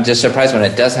 but I'm just surprised when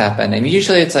it does happen. And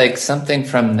usually it's like something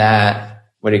from that.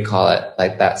 What do you call it?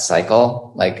 Like that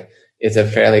cycle, like it's a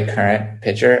fairly current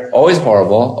picture, always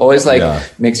horrible, always like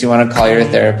makes you want to call your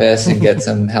therapist and get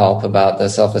some help about the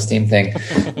self-esteem thing,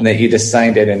 and that you just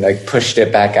signed it and like pushed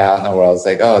it back out in the world. It's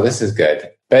like, oh, this is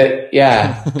good. But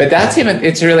yeah, but that's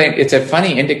it's a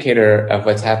funny indicator of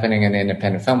what's happening in the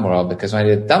independent film world, because when I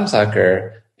did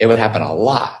Thumbsucker, it would happen a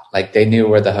lot. Like they knew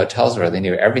where the hotels were. They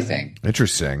knew everything.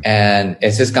 Interesting. And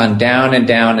it's just gone down and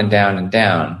down and down and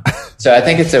down. So I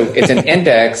think it's an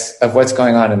index of what's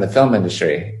going on in the film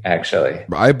industry, actually.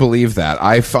 I believe that.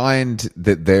 I find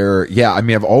that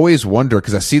I've always wondered,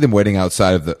 because I see them waiting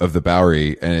outside of the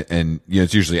Bowery, and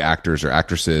it's usually actors or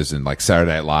actresses and like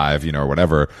Saturday Night Live, or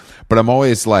whatever. But I'm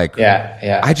always like,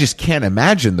 I just can't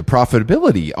imagine the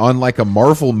profitability on like a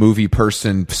Marvel movie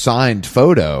person signed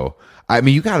photo. I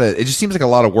mean, it just seems like a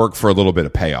lot of work for a little bit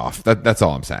of payoff. That's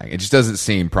all I'm saying. It just doesn't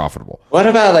seem profitable. What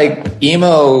about like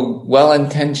emo,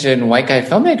 well-intentioned white guy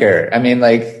filmmaker? I mean,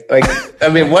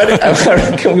 what,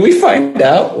 can we find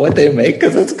out what they make?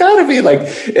 Cause it's gotta be like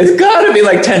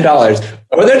 $10.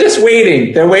 Or they're just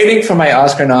waiting. They're waiting for my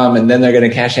Oscar nom, and then they're going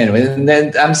to cash in. And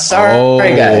then I'm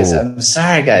sorry, guys.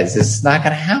 It's not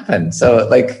going to happen. So,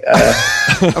 like,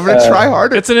 I'm going to try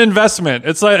harder. It's an investment.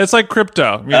 It's like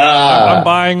crypto. I'm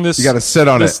buying this. You got to sit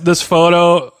on it. This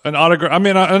photo, an autograph. I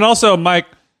mean, and also, Mike,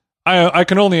 I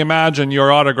can only imagine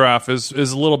your autograph is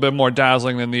a little bit more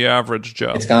dazzling than the average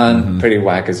Joe. It's gone pretty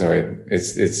wackazoid.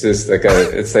 It's just like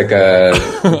it's like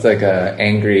a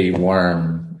angry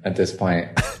worm at this point.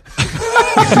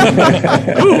 Ooh,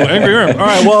 angry worm. All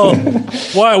right,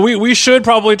 well, we should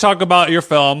probably talk about your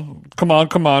film. Come on.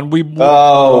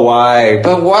 Why?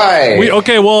 But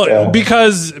why?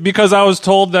 Because I was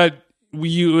told that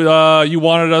you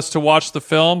wanted us to watch the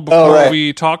film before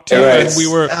we talked to you, and we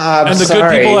were,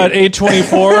 good people at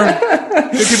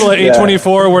A24, good people at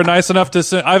A24 were nice enough to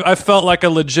say, I felt like a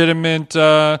legitimate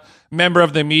member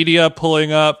of the media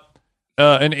pulling up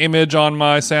an image on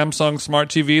my Samsung Smart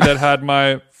TV that had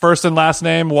my first and last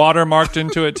name watermarked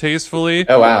into it tastefully.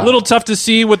 Oh, wow. A little tough to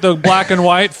see with the black and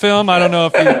white film. I don't know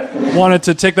if you wanted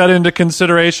to take that into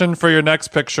consideration for your next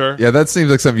picture. Yeah, that seems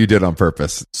like something you did on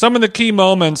purpose. Some of the key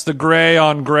moments, the gray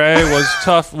on gray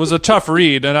was a tough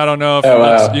read, and I don't know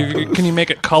if can you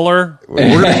make it color?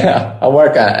 I'll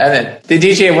work on it. And the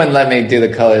DJ wouldn't let me do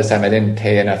the color this time. I didn't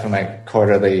pay enough for my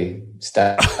quarterly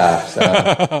stuff.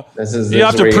 So you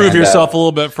have to prove yourself a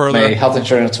little bit further. My health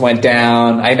insurance went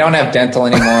down. I don't have dental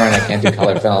anymore, and I can't do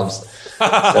color films.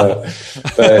 But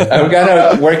I'm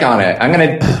gonna work on it. I'm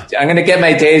gonna get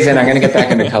my days in. I'm gonna get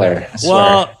back into color.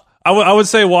 Well, I would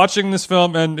say watching this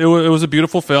film, and it was a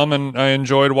beautiful film, and I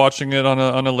enjoyed watching it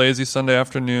on a lazy Sunday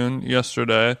afternoon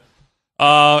yesterday.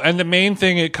 And the main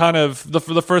thing, it kind of,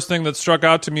 the first thing that struck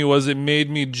out to me was it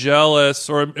made me jealous,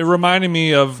 or it reminded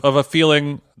me of a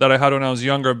feeling that I had when I was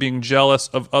younger, of being jealous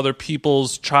of other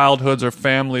people's childhoods or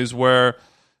families where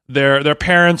their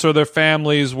parents or their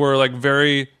families were like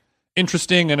very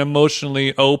interesting and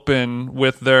emotionally open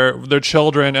with their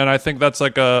children. And I think that's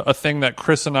like a thing that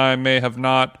Chris and I may have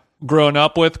not grown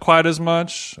up with quite as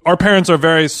much. Our parents are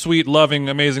very sweet, loving,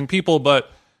 amazing people, but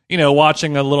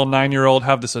watching a little 9-year-old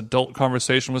have this adult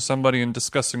conversation with somebody and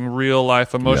discussing real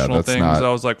life emotional things, I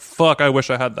was like, fuck, I wish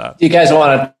I had that. Do you guys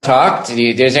want to talk?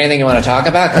 There's anything you want to talk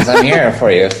about? Because I'm here for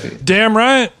you. Damn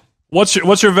right. What's your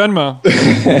Venmo?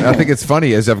 I think it's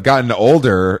funny, as I've gotten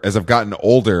older,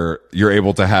 you're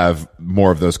able to have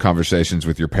more of those conversations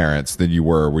with your parents than you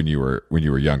were when you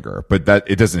were younger. But that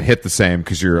it doesn't hit the same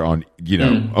because you're on,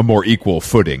 a more equal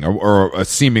footing or a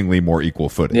seemingly more equal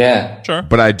footing. Yeah. Sure.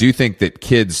 But I do think that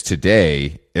kids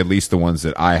today, at least the ones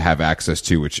that I have access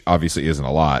to, which obviously isn't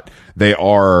a lot, they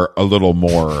are a little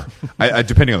more,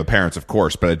 depending on the parents, of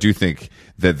course, but I do think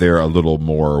that they're a little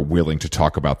more willing to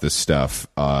talk about this stuff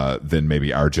than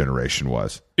maybe our generation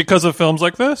was. Because of films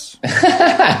like this?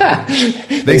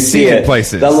 They see it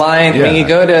places. The line, when you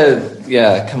go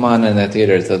to, come on in the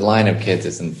theaters, the line of kids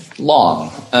isn't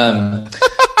long.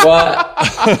 Well,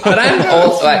 but I'm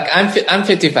old. Like I'm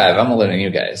 55. I'm older than you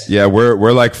guys. Yeah,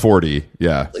 we're like 40.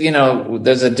 Yeah.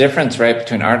 There's a difference, right,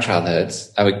 between our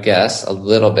childhoods. I would guess a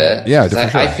little bit. Yeah,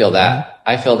 I feel that.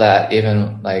 I feel that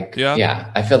even like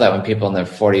I feel that when people in their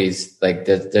 40s, like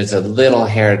there's a little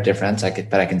hair difference.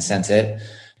 But I can sense it.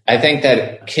 I think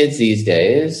that kids these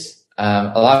days,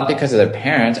 a lot because of their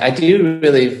parents, I do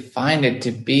really find it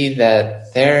to be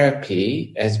that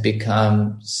therapy has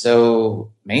become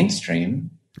so mainstream.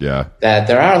 Yeah. That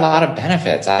there are a lot of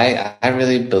benefits. I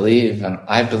really believe, and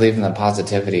I believe in the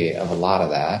positivity of a lot of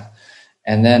that.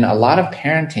 And then a lot of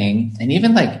parenting and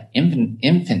even like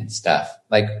infant stuff.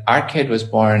 Like our kid was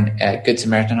born at Good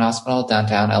Samaritan Hospital,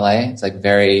 downtown LA. It's like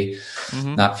very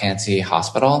not fancy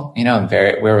hospital, and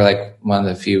we were like one of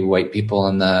the few white people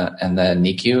in the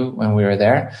NICU when we were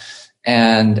there.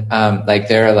 And,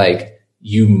 they're like,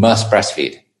 you must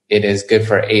breastfeed. It is good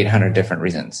for 800 different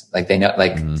reasons. Like they know,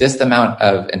 just the amount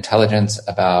of intelligence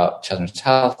about children's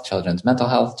health, children's mental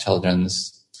health,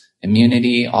 children's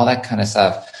immunity, all that kind of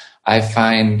stuff. I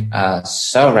find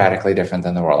so radically different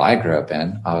than the world I grew up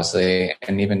in, obviously.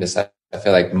 And even just, I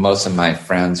feel like most of my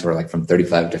friends were like from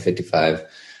 35 to 55.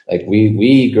 Like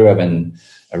we grew up in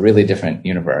a really different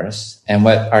universe. And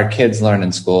what our kids learn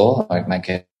in school, like my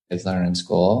kids learn in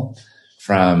school,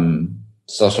 from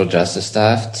social justice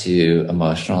stuff to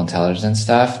emotional intelligence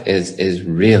stuff is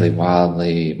really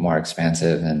wildly more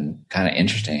expansive and kind of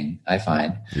interesting, I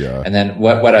find. Yeah. And then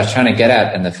what I was trying to get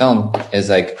at in the film is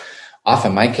like,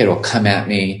 often my kid will come at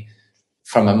me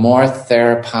from a more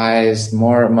therapized,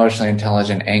 more emotionally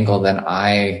intelligent angle than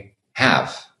I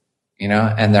have,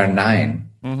 and they're 9.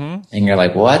 Mm-hmm. And you're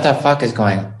like, what the fuck is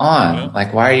going on? Yeah.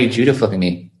 Like, why are you judo flipping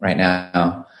me right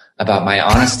now about my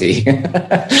honesty?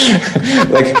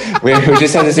 Like we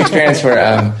just had this experience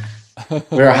where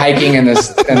we were hiking in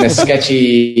this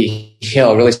sketchy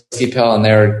hill, really steep hill, and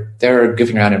they were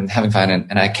goofing around and having fun,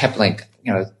 and I kept like,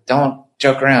 don't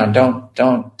joke around,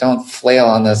 don't flail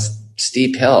on this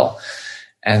steep hill.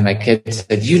 And my kid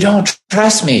said, you don't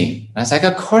trust me. And I was like,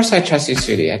 of course I trust you,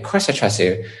 sweetie. Of course I trust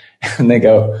you. And they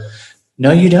go,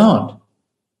 no, you don't.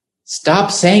 Stop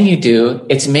saying you do.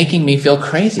 It's making me feel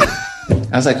crazy.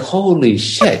 I was like, holy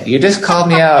shit, you just called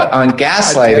me out on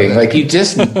gaslighting. Like you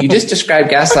just described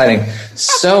gaslighting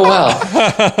so well.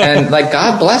 And like,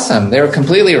 God bless them. They were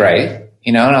completely right.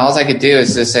 And all I could do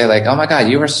is just say like, oh my God,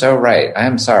 you were so right. I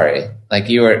am sorry.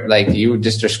 You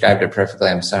just described it perfectly.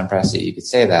 I'm so impressed that you could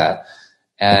say that.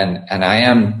 And I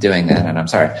am doing that, and I'm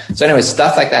sorry. So anyway,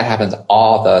 stuff like that happens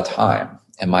all the time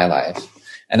in my life.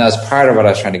 And that was part of what I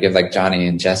was trying to give like Johnny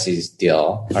and Jesse's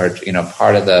deal, or,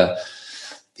 part of the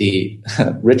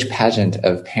rich pageant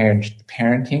of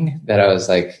parenting that I was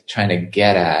like trying to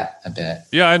get at a bit.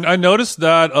 Yeah. I noticed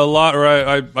that a lot,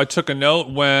 right? I took a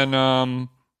note when, when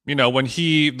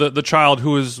the child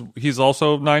he's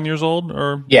also 9 years old,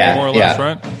 or more or less,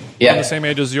 right? Yeah. The same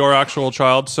age as your actual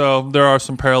child. So there are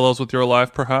some parallels with your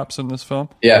life, perhaps, in this film.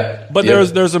 Yeah. But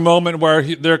there's a moment where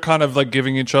they're kind of like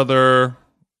giving each other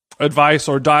advice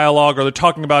or dialogue, or they're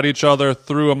talking about each other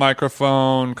through a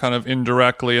microphone, kind of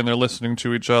indirectly, and they're listening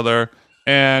to each other.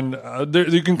 And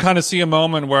you can kind of see a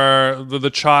moment where the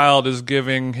child is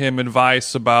giving him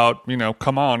advice about,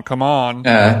 come on,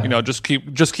 just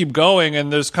keep going.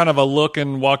 And there's kind of a look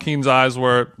in Joaquin's eyes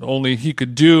where only he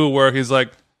could do, where he's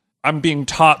like, I'm being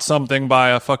taught something by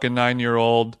a fucking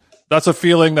 9-year-old. That's a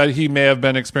feeling that he may have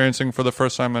been experiencing for the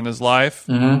first time in his life.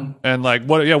 Mm-hmm. And like,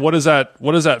 what does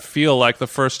that feel like the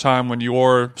first time when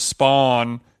your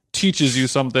spawn teaches you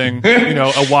something,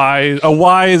 a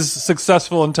wise,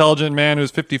 successful, intelligent man who's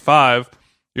 55,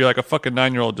 you're like, a fucking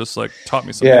 9-year-old just like taught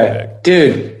me something big.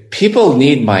 Dude, people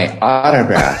need my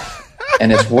autograph.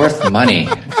 And it's worth money.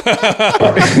 Let's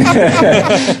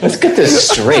get this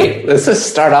straight. Let's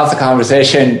just start off the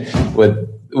conversation with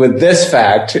this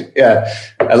fact. Yeah,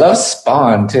 I love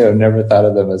Spawn too. I've never thought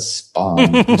of them as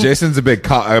Spawn. Jason's a big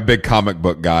comic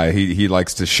book guy. He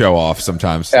likes to show off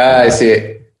sometimes. I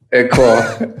see. Cool.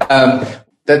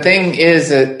 The thing is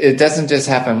that it doesn't just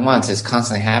happen once. It's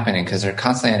constantly happening because they're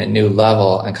constantly at a new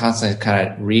level and constantly kind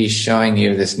of re-showing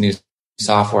you this new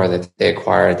software that they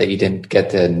acquired that you didn't get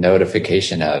the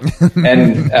notification of,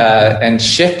 and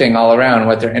shifting all around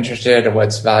what they're interested in,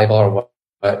 what's valuable,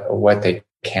 or what they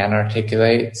can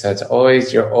articulate. So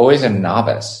you're always a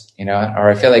novice, or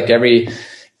I feel like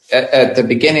at the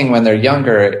beginning when they're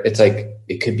younger, it's like,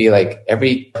 it could be like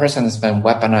every person has been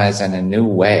weaponized in a new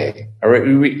way, or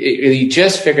you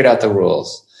just figured out the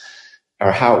rules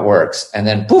or how it works. And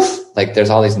then poof, like there's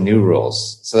all these new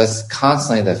rules. So that's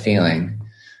constantly the feeling.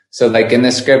 So like in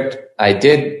the script, I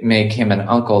did make him an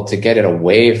uncle to get it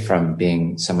away from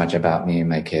being so much about me and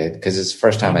my kid. Cause it's the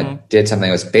first time I did something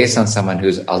that was based on someone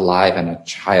who's alive and a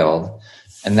child.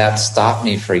 And that stopped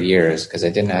me for years because I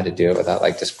didn't know how to do it without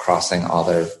like just crossing all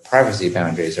their privacy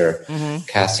boundaries or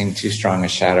casting too strong a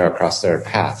shadow across their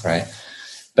path. Right.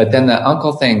 But then the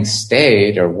uncle thing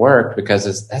stayed or worked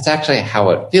because that's actually how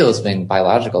it feels being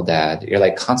biological dad. You're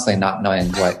like constantly not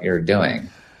knowing what you're doing.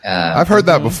 I've heard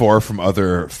that before from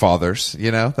other fathers,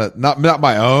 that not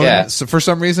my own so for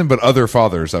some reason, but other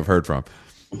fathers I've heard from.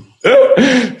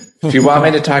 If you want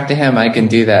me to talk to him, I can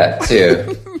do that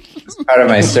too. It's part of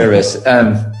my service.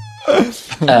 But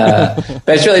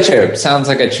it's really true. It sounds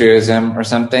like a truism or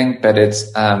something, but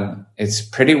it's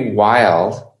pretty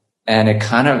wild. And it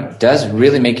kind of does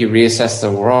really make you reassess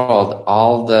the world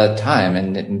all the time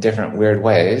in different weird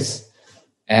ways.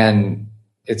 And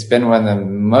it's been one of the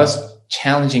most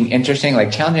challenging, interesting,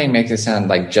 like challenging makes it sound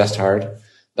like just hard,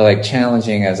 but like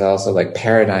challenging as also like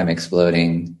paradigm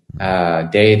exploding,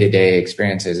 day-to-day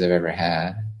experiences I've ever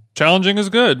had. Challenging is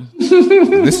good.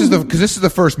 This is the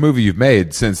first movie you've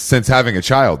made since having a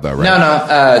child, though, right?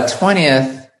 No,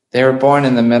 20th. They were born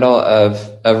in the middle of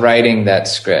writing that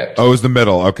script. Oh, it was the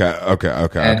middle. Okay.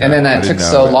 And then that took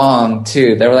so long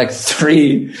too. They were like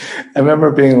 3. I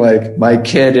remember being like, my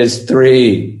kid is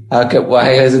 3.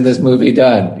 Why isn't this movie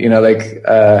done? You know,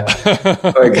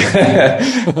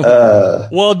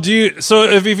 well, so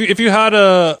if you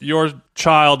had your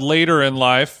child later in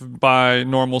life by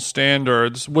normal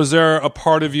standards, was there a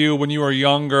part of you when you were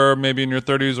younger, maybe in your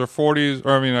 30s or 40s,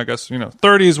 or I mean, I guess,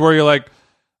 30s, where you're like,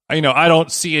 I don't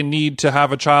see a need to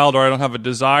have a child, or I don't have a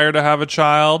desire to have a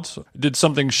child? Did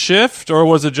something shift, or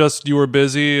was it just you were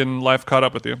busy and life caught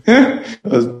up with you? I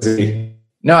was busy.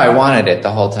 No, I wanted it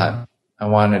the whole time. I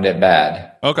wanted it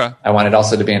bad. Okay. I wanted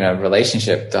also to be in a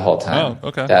relationship the whole time. Oh,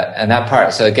 okay. That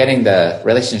part. So getting the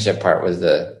relationship part was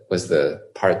the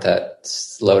part that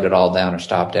slowed it all down or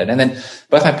stopped it. And then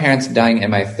both my parents dying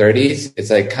in my 30s,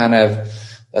 it's like kind of,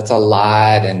 that's a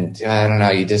lot. And I don't know,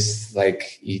 you just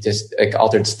like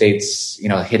altered states,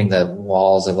 hitting the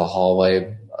walls of the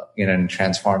hallway, and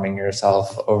transforming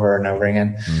yourself over and over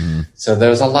again. Mm-hmm. So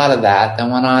there was a lot of that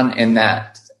went on in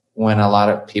that, when a lot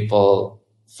of people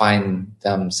find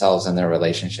themselves in their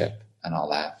relationship and all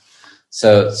that.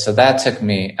 So that took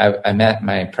me, I met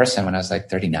my person when I was like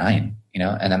 39,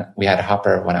 and then we had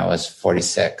Hopper when I was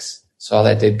 46. So all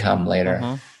that did come later.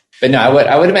 Mm-hmm. But no, I would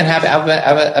have been happy.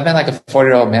 I've been like a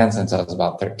 40-year-old man since I was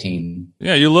about 13.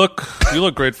 Yeah, you look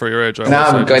great for your age.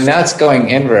 Now it's going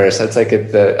inverse. It's like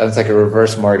a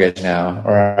reverse mortgage now,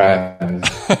 or I'm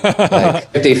like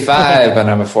 55 and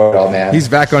I'm a 40-year-old man. He's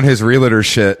back on his realtor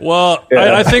shit. Well,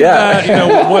 yeah. I think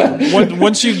that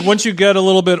once you get a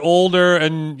little bit older,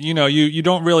 and you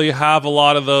don't really have a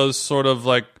lot of those sort of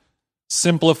like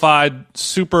simplified,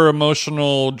 super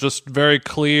emotional, just very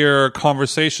clear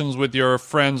conversations with your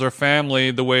friends or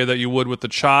family the way that you would with a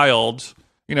child.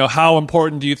 How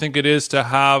important do you think it is to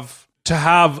have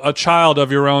a child of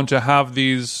your own, to have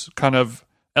these kind of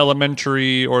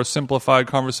elementary or simplified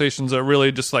conversations that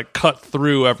really just like cut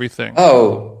through everything?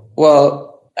 Oh,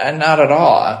 well, not at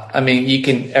all. I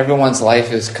mean, everyone's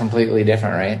life is completely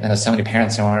different, right? And there's so many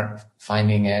parents who aren't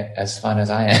finding it as fun as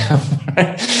I am.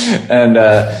 and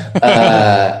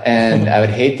I would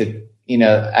hate to,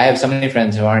 I have so many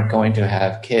friends who aren't going to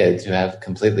have kids, who have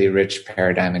completely rich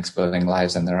paradigm exploding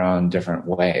lives in their own different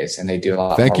ways. And they do a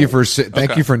lot. Thank you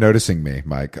for noticing me,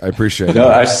 Mike. I appreciate it. No,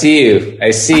 I see you. I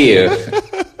see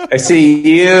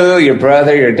you, your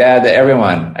brother, your dad,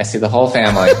 everyone. I see the whole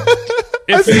family.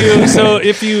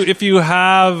 If you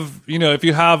have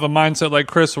a mindset like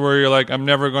Chris, where you're like, I'm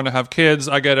never going to have kids,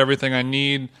 I get everything I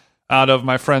need out of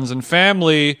my friends and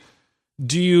family,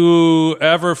 do you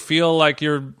ever feel like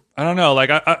I don't know, like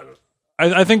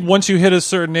I think once you hit a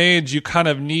certain age, you kind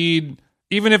of need,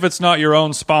 even if it's not your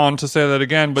own spawn, to say that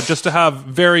again, but just to have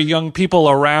very young people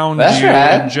around you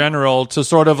in general, to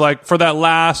sort of like, for that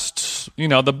last,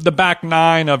 the back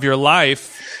 9 of your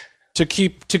life, to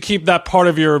keep that part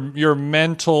of your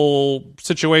mental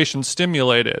situation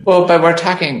stimulated. Well, but we're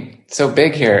talking so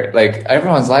big here. Like,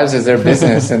 everyone's lives is their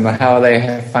business, and how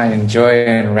they find joy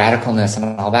and radicalness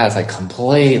and all that is like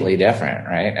completely different,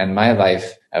 right? And my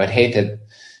life, I would hate to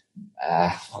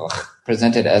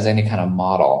present it as any kind of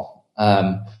model.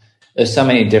 There's so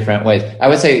many different ways. I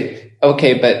would say,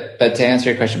 okay, but to answer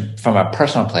your question from a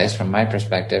personal place, from my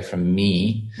perspective, from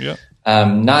me, yeah.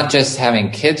 Not just having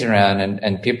kids around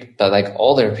and people, but like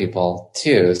older people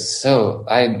too. So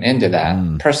I'm into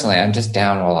that. Personally, I'm just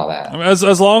down with all that.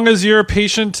 As long as you're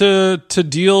patient to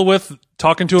deal with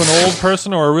talking to an old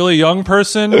person or a really young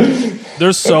person,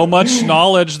 there's so much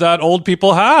knowledge that old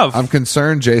people have. I'm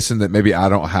concerned, Jason, that maybe I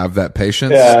don't have that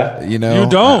patience. Yeah. You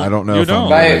don't. I don't know. You don't.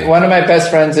 One of my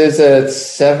best friends is a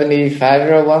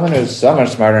 75-year-old woman who's so much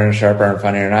smarter and sharper and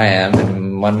funnier than I am.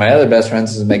 And one of my other best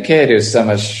friends is my kid, who's so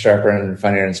much sharper and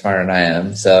funnier and smarter than I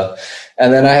am. So,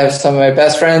 and then I have some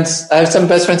best friends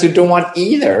who don't want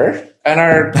either, and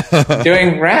are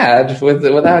doing rad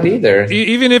without either.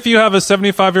 Even if you have a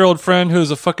 75-year-old friend who's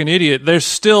a fucking idiot, there's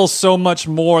still so much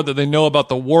more that they know about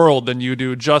the world than you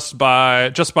do, just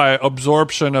by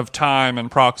absorption of time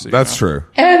and proxy. That's true.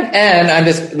 And I'm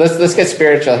just let's get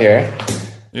spiritual here.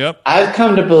 Yep. I've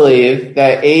come to believe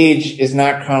that age is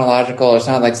not chronological. It's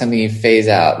not like something you phase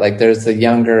out. Like, there's the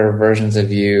younger versions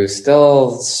of you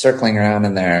still circling around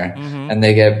in there, and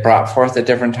they get brought forth at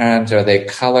different times, or they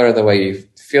color the way you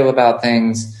feel about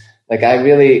things. Like, I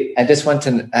just I've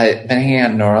been hanging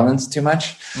out in New Orleans too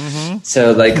much.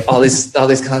 So like all these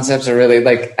concepts are really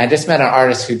like, I just met an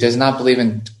artist who does not believe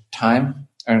in time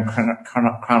or in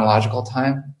chronological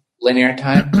time, linear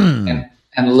time.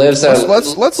 and lives a let's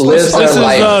lives this their This is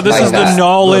life this like is that. the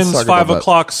Nolan's Let's talk 5 about that.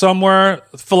 o'clock somewhere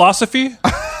philosophy.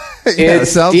 Yeah, it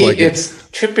sounds like it. It's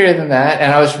trippier than that.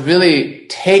 And I was really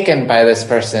taken by this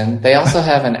person. They also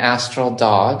have an astral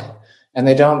dog, and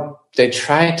they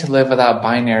try to live without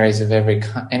binaries of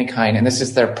any kind. And this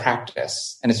is their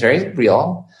practice, and it's very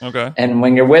real. Okay. And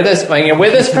when you're with this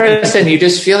person, you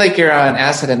just feel like you're on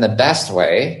acid in the best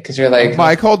way, because you're like,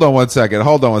 Mike, hold on one second.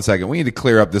 We need to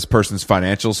clear up this person's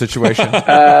financial situation.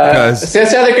 Because so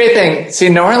that's the other great thing. See,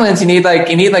 in New Orleans, you need like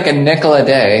a nickel a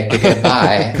day to get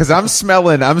by. I'm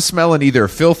smelling either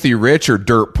filthy rich or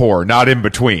dirt poor, not in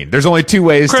between. There's only two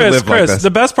ways to live like this.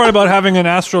 The best part about having an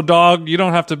astral dog, you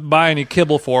don't have to buy any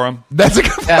kibble for him. That's a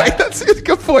good point. That's a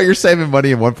good point. You're saving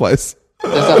money in one place.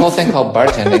 There's a whole thing called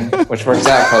bartending, which works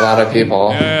out for a lot of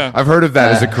people. Yeah. I've heard of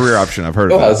that as a career option. I've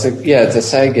heard of that. It's a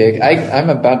side gig.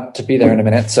 I'm about to be there in a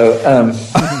minute. So,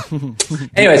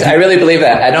 anyways, I really believe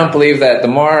that. I don't believe that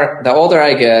the older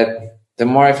I get, the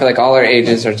more I feel like all our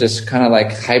ages are just kind of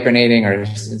like hibernating or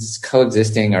just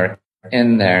coexisting or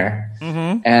in there.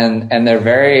 Mm-hmm. And they're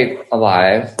very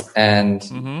alive. And,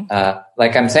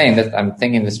 like I'm saying, that I'm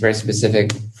thinking this very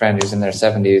specific friend who's in their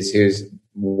 70s who's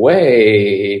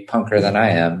way punker than I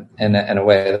am in a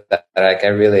way that I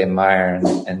really admire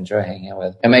and enjoy hanging out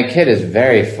with. And my kid is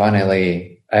very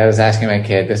funnily, I was asking my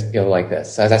kid, you'll like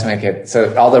this. So I was asking my kid,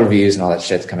 so all the reviews and all that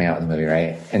shit's coming out in the movie,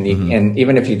 right? And and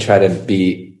even if you try to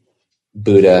be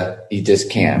Buddha, you just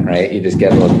can't, right? You just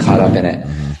get a little caught up in it.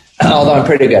 Although I'm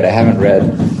pretty good. I haven't read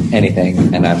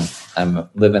anything, and I'm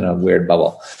living a weird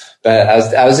bubble. But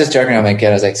I was just joking around with my kid.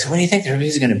 I was like, so what do you think the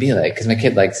reviews are going to be like? Because my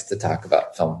kid likes to talk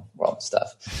about film world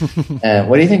stuff. And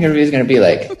what do you think the reviews are going to be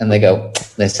like? And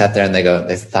they sat there and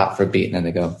they thought for a beat, and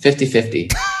they go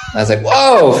 50-50. And I was like,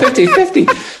 whoa, 50-50.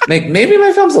 Like, maybe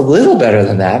my film's a little better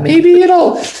than that. Maybe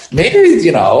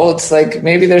it's like,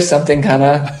 maybe there's something kind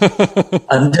of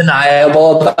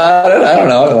undeniable about it. I don't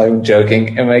know. I'm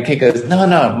joking. And my kid goes, no,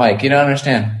 Mike, you don't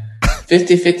understand.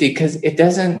 50-50, because it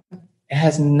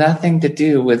has nothing to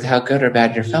do with how good or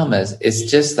bad your film is. It's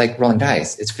just like rolling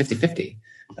dice. It's 50-50.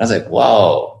 I was like,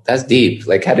 whoa, that's deep.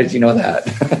 Like, how did you know that?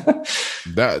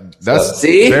 That's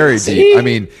very deep. I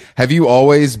mean, have you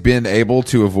always been able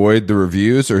to avoid the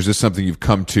reviews, or is this something you've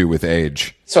come to with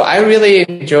age? So I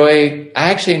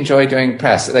actually enjoy doing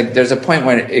press. Like, there's a point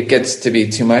where it gets to be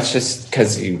too much just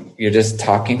because you're just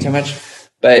talking too much.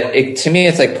 But to me,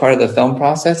 it's like part of the film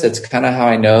process. It's kind of how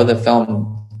I know the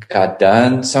film got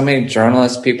done. So many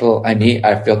journalists, people I meet,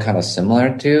 I feel kind of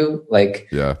similar to. Like,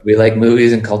 we like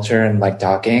movies and culture and like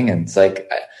talking, and it's like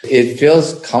it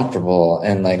feels comfortable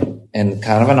and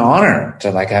kind of an honor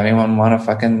to like have anyone want to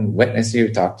fucking witness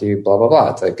you, talk to you, blah blah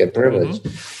blah. It's like a privilege.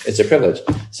 Mm-hmm. It's a privilege.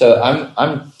 So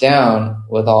I'm down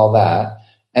with all that.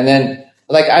 And then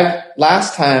like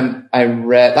last time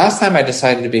I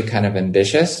decided to be kind of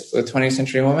ambitious with 20th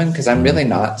Century Woman, because I'm really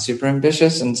not super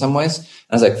ambitious in some ways. And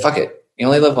I was like, fuck it. You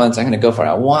only live once. I'm going to go for it.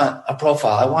 I want a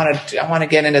profile. I want to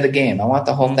get into the game. I want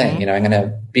the whole thing. You know, I'm going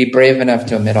to be brave enough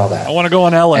to admit all that. I want to go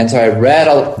on Ellen. And so I read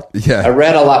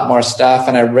a lot more stuff,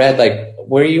 and I read like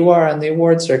where you are on the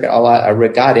award circuit a lot. I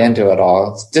got into it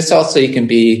all, just also you can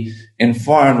be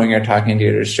informed when you're talking to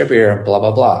your distributor and blah,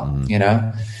 blah, blah, you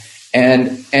know?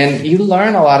 And you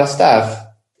learn a lot of stuff.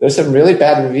 There's some really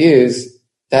bad reviews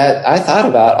that I thought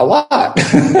about a lot.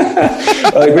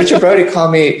 Like Richard Brody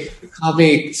called me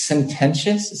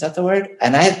sententious. Is that the word?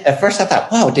 And at first I thought,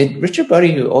 wow, did Richard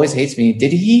Brody, who always hates me,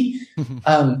 did he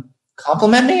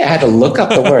compliment me? I had to look up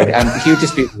the word. He would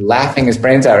just be laughing his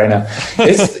brains out right now.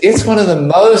 It's one of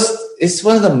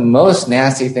the most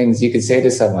nasty things you could say to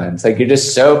someone. It's like, you're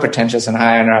just so pretentious and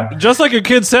high and just like a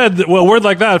kid said, well, a word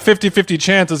like that, 50-50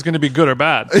 chance is going to be good or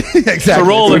bad. Exactly.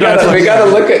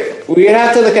 We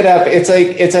have to look it up. It's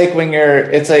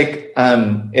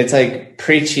like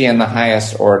preachy in the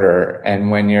highest order, and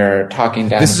when you're talking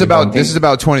down, this is about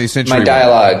 20th century. My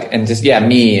dialogue and just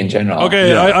me in general.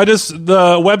 Okay, yeah.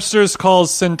 The Webster's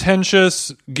calls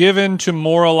sententious, given to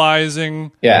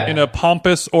moralizing in a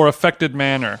pompous or affected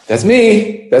manner. That's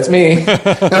me. So,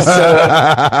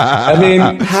 I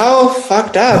mean, how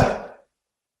fucked up?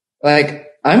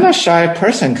 Like, I'm a shy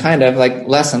person, kind of, like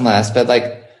less and less, but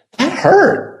like that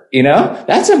hurt. You know,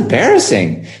 that's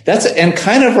embarrassing. And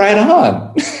kind of right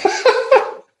on.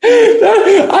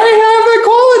 I have the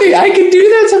funny. I can do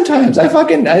that sometimes.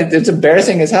 It's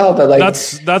embarrassing as hell, but like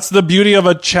that's the beauty of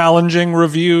a challenging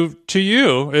review to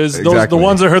you is those Exactly. the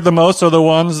ones that hurt the most are the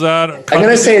ones that I'm going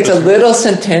to say it's a little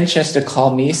sententious to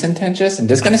call me sententious. I'm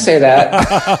just going to say that,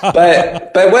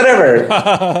 but whatever.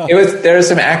 There was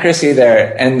some accuracy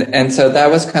there. And so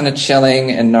that was kind of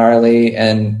chilling and gnarly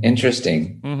and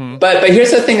interesting. Mm-hmm. But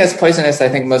here's the thing that's poisonous. I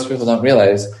think most people don't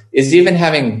realize is even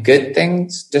having good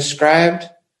things described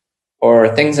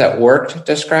or things that worked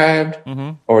described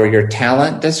or your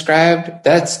talent described,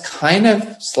 that's kind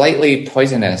of slightly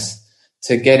poisonous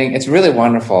to getting. It's really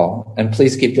wonderful, and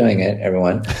please keep doing it,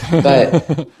 everyone.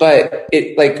 But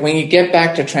it, like, when you get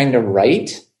back to trying to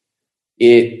write,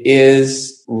 it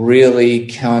is really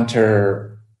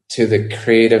counter to the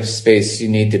creative space you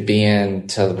need to be in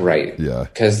to write. Yeah.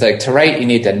 Because like to write, you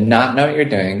need to not know what you're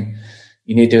doing.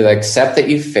 You need to accept that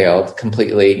you failed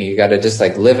completely. You got to just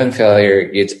like live in failure.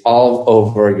 It's all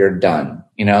over. You're done,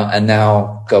 and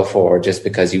now go forward just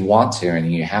because you want to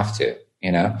and you have to,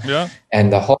 Yeah.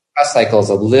 And the whole press cycle is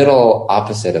a little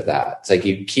opposite of that. It's like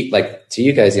you keep like to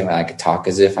you guys, I could talk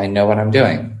as if I know what I'm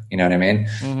doing. You know what I mean?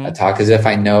 Mm-hmm. I talk as if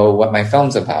I know what my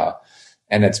film's about.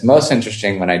 And it's most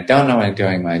interesting when I don't know what I'm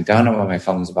doing, when I don't know what my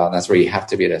film's about. And that's where you have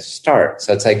to be to start.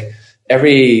 So it's like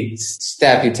every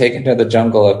step you take into the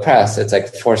jungle of press, it's like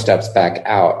 4 steps back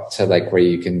out to like where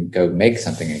you can go make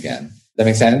something again. That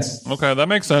make sense? Okay, that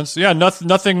makes sense. Yeah,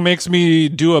 nothing makes me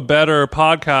do a better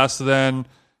podcast than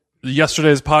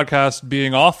yesterday's podcast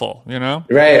being awful,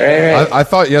 Right. I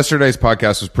thought yesterday's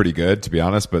podcast was pretty good, to be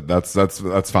honest, but that's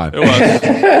fine. It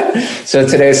was. So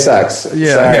today sucks.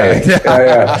 Yeah, Sorry.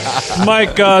 yeah.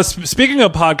 Mike, speaking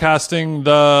of podcasting,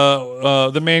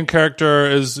 the main character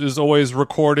is always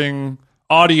recording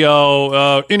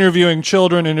audio, interviewing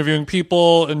children, interviewing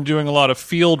people, and doing a lot of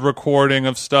field recording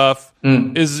of stuff.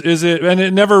 Is it? And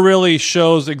it never really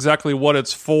shows exactly what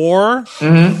it's for,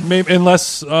 maybe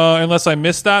unless I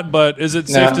missed that. But is it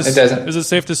safe it doesn't. Is it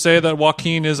safe to say that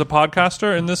Joaquin is a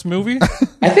podcaster in this movie?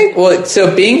 I think,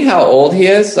 so being how old he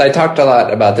is, I talked a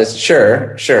lot about this.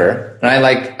 Sure. And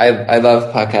I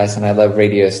love podcasts and I love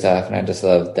radio stuff and I just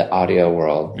love the audio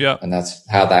world. Yeah. And that's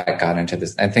how that got into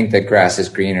this. I think the grass is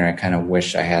greener. I kind of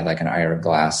wish I had like an Ira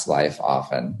Glass life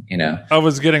often, I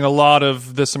was getting a lot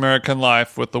of This American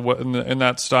Life with in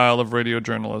that style of radio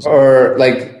journalism. or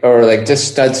like just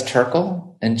Studs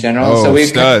Terkel in general. Oh, So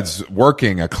Studs,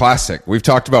 Working, a classic. We've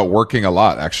talked about Working a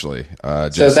lot, actually.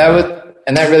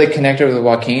 That really connected with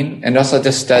Joaquin, and also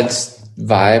just Studs'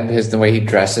 vibe, the way he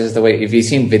dresses, if you've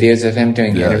seen videos of him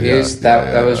doing interviews,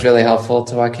 that was really helpful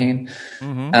to Joaquin.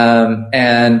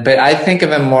 But I think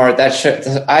of him more,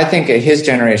 I think at his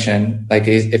generation, like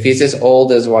if he's as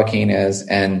old as Joaquin is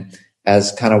and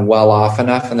as kind of well off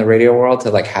enough in the radio world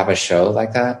to like have a show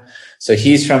like that. So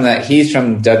he's from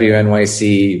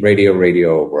WNYC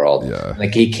radio world. Yeah.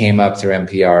 Like he came up through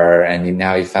NPR and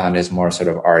now he found his more sort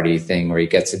of arty thing where he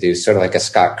gets to do sort of like a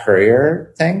Scott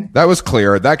Courier thing. That was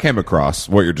clear. That came across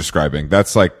what you're describing.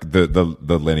 That's like the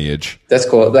lineage. That's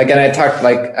cool. Like, and I talked,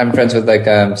 like, I'm friends with like,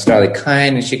 Starlee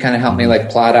Kine, and she kind of helped me like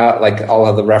plot out like all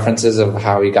of the references of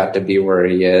how he got to be where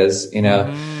he is,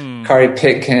 Kari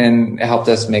Pitkin helped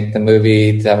us make the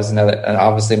movie. That was another, and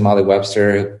obviously Molly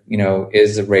Webster,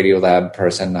 is a Radiolab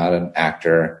person, not an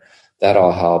actor. That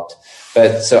all helped.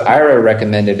 But so Ira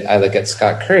recommended I look at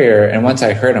Scott Courier, and once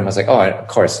I heard him, I was like, oh, of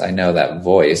course I know that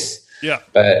voice. Yeah.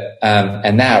 But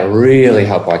and that really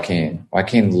helped Joaquin.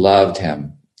 Joaquin loved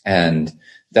him, and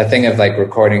that thing of like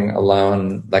recording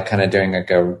alone, like kind of doing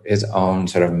like his own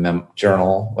sort of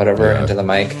journal, whatever, into the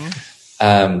mic.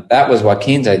 That was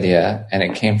Joaquin's idea, and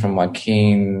it came from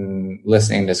Joaquin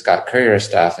listening to Scott Courier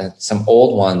stuff and some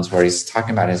old ones where he's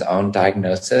talking about his own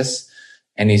diagnosis,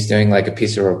 and he's doing like a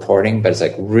piece of reporting, but it's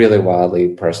like really wildly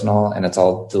personal, and it's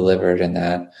all delivered in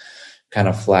that kind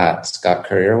of flat Scott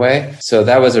Courier way. So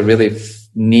that was a really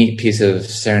neat piece of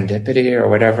serendipity or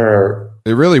whatever.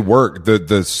 It really worked.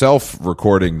 The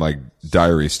self-recording, like,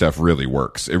 diary stuff really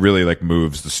works. It really, like,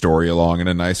 moves the story along in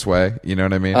a nice way. You know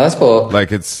what I mean? Oh, that's cool.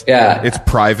 Like, it's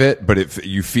private, but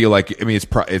you feel like,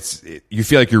 you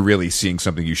feel like you're really seeing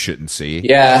something you shouldn't see.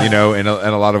 Yeah. In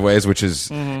a lot of ways, which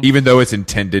is, even though it's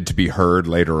intended to be heard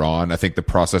later on, I think the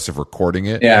process of recording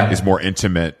it is more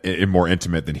intimate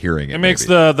than hearing it. It makes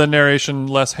the narration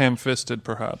less ham-fisted,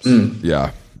 perhaps.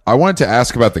 Yeah. I wanted to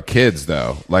ask about the kids,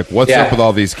 though. Like, what's up with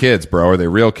all these kids, bro? Are they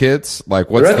real kids? Like,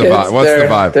 what's the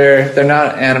vibe? They're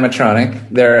not animatronic.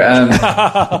 They're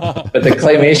but the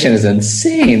claymation is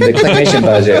insane. The claymation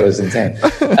budget was insane.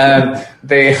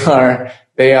 They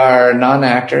They are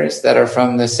non-actors that are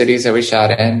from the cities that we shot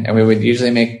in, and we would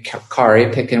usually make Kari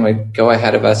Picken would go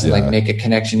ahead of us and like make a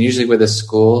connection, usually with a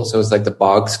school. So it was like the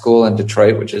Bog School in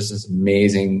Detroit, which is this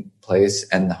amazing place,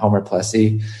 and the Homer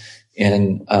Plessy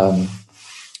in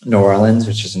New Orleans,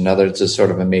 which is another just sort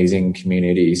of amazing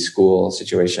community school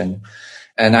situation.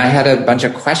 And I had a bunch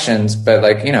of questions, but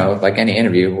like, you know, like any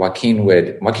interview,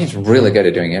 Joaquin's really good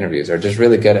at doing interviews, or just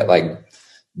really good at like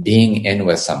being in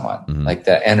with someone, like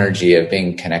the energy of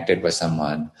being connected with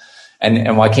someone.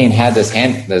 And Joaquin had this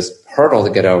hurdle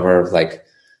to get over of like,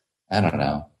 I don't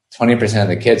know, 20% of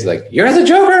the kids like, you're the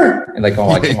Joker. And like when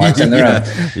Joaquin walks in the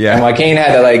room. Yeah. And Joaquin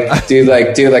had to like do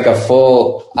like a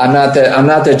full, I'm not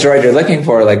the droid you're looking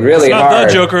for, like really It's not hard.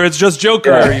 the Joker, it's just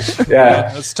Joker.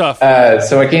 Yeah. That's tough.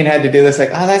 So Joaquin had to do this like,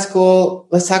 oh, that's cool.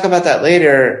 Let's talk about that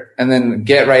later. And then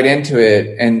get right into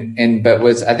it.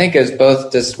 I think it was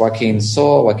both just Joaquin's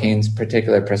soul, Joaquin's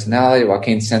particular personality,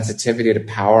 Joaquin's sensitivity to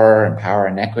power and power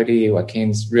inequity,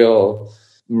 Joaquin's real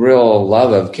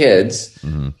love of kids,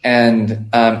 and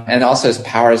also his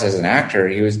powers as an actor.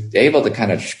 He was able to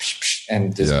kind of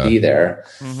and just be there,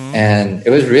 and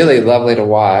it was really lovely to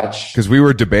watch. Because we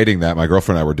were debating that, my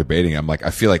girlfriend and I were debating. I'm like,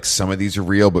 I feel like some of these are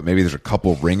real, but maybe there's a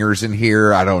couple ringers in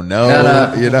here. I don't know.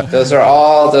 No. You know, those are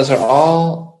all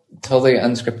totally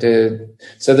unscripted.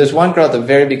 So there's one girl at the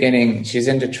very beginning. She's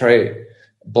in Detroit,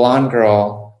 blonde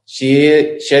girl.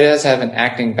 She does have an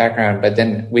acting background, but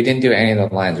then we didn't do any of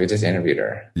the lines. We just interviewed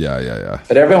her. Yeah.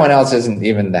 But everyone else isn't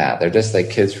even that. They're just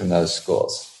like kids from those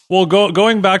schools. Well,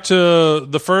 going back to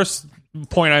the first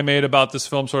point I made about this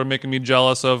film sort of making me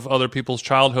jealous of other people's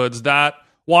childhoods, that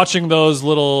watching those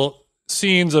little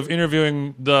scenes of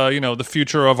interviewing the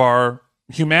future of our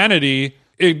humanity,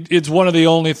 it's one of the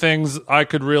only things I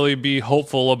could really be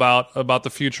hopeful about the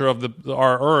future of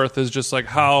our Earth, is just like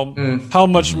how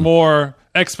much more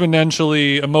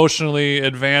exponentially emotionally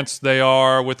advanced they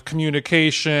are with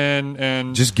communication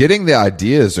and just getting the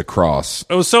ideas across.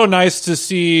 It was so nice to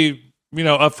see,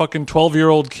 a fucking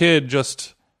 12-year-old kid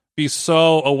just be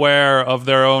so aware of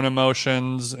their own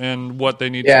emotions and what they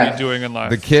need to be doing in life.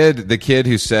 The kid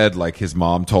who said like his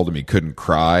mom told him he couldn't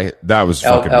cry, that was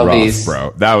fucking rough,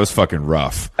 bro. That was fucking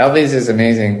rough. Elvis is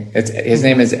amazing. His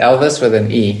name is Elvis with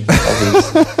an E.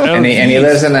 Elvis. and he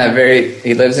lives in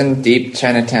he lives in deep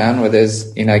Chinatown with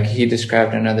his, he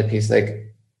described another piece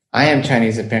like, I am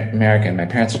Chinese American. My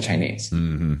parents are Chinese.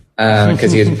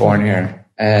 Because he was born here.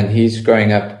 And he's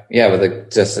growing up,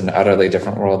 with just an utterly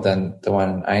different world than the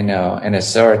one I know, and is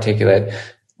so articulate.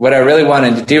 What I really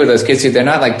wanted to do with those kids, they're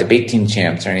not like debate team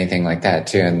champs or anything like that,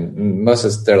 too. And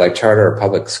they're like charter or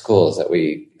public schools that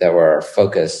were our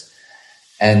focus.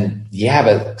 And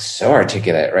but so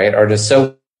articulate, right? Or just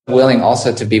so willing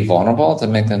also to be vulnerable, to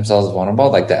make themselves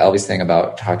vulnerable. Like the Elvis thing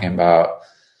about talking about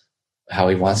how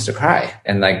he wants to cry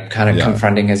and like kind of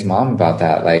confronting his mom about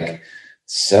that. Like,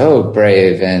 so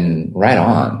brave and right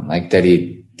on, like that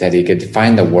he could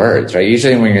find the words, right?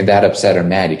 Usually when you're that upset or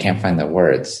mad, you can't find the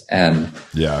words. And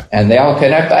they all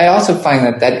connect. I also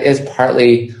find that is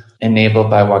partly enabled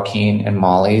by Joaquin and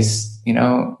Molly's,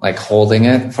 like holding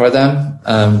it for them.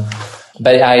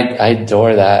 But I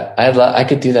adore that. I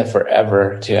could do that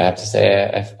forever too. I have to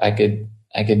say, I could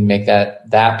make that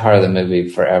part of the movie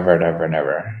forever and ever and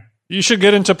ever. You should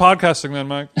get into podcasting then,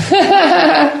 Mike.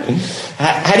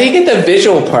 How do you get the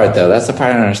visual part, though? That's the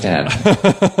part I don't understand.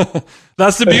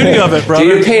 That's the beauty of it, brother.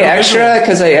 Do you pay extra?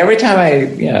 Because every time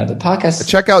the podcast.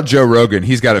 Check out Joe Rogan.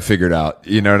 He's got it figured out.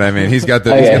 You know what I mean? He's got the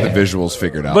visuals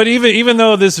figured out. But even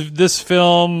though this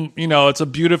film, it's a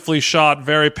beautifully shot,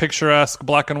 very picturesque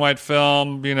black and white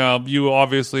film. You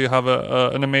obviously have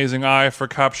an amazing eye for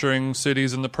capturing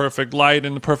cities in the perfect light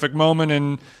and the perfect moment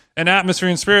and atmosphere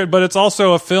and spirit, but it's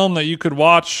also a film that you could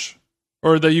watch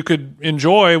or that you could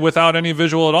enjoy without any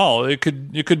visual at all. It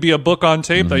could be a book on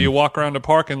tape that you walk around a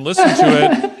park and listen to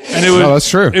it, and it would. No, that's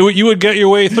true. You would get your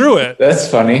way through it. That's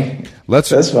funny.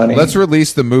 That's funny. Let's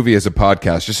release the movie as a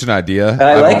podcast. Just an idea.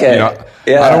 I like it.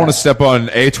 I don't want to step on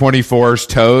A24's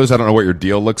toes. I don't know what your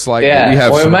deal looks like. Yeah, we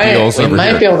have some deals over here. We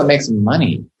might be able to make some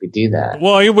money if we do that.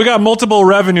 Well, we got multiple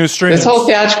revenue streams. This whole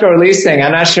theatrical release thing,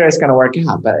 I'm not sure it's going to work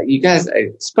out. But you guys,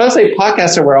 supposedly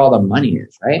podcasts are where all the money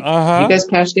is, right? You guys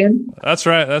cashed in? That's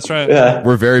right. Yeah.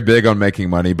 We're very big on making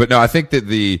money, but no, I think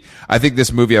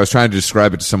this movie. I was trying to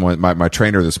describe it to someone, my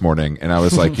trainer this morning, and I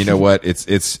was like, you know what?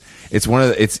 It's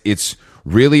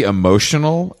really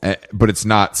emotional, but it's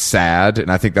not sad.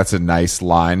 And I think that's a nice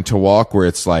line to walk, where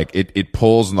it's like it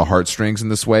pulls on the heartstrings in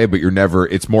this way, but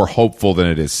it's more hopeful than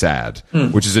it is sad,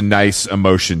 which is a nice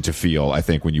emotion to feel, I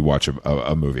think, when you watch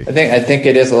a movie. I think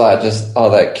it is a lot, just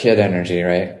all that kid energy,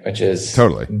 right? Which is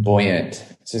totally buoyant.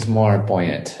 It's just more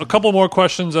buoyant. A couple more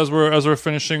questions as we're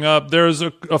finishing up. There's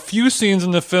a few scenes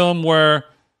in the film where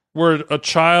a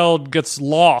child gets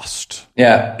lost.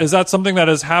 Yeah. Is that something that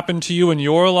has happened to you in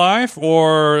your life,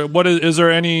 or what is there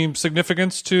any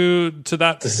significance to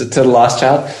that? To the lost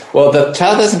child? Well, the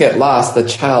child doesn't get lost. The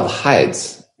child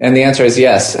hides. And the answer is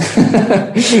yes.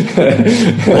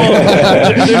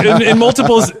 Well,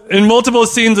 in multiple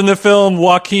scenes in the film,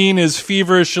 Joaquin is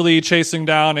feverishly chasing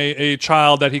down a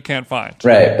child that he can't find.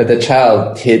 Right, but the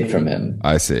child hid from him.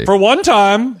 I see. For one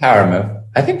time, Power move.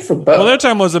 I think for both. well, that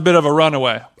time was a bit of a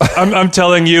runaway. I'm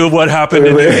telling you what happened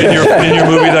in your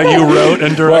movie that you wrote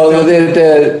and directed. Well,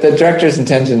 the director's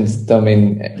intentions don't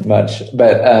mean much,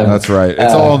 but That's right.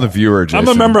 It's all on the viewer, Jason.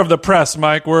 I'm a member of the press,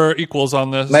 Mike. We're equals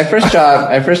on this. my first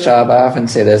job, I often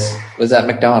say this, was at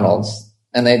McDonald's,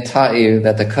 and they taught you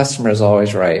that the customer is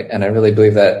always right, and I really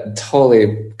believe that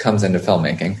totally comes into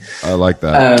filmmaking. I like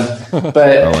that.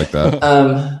 But I like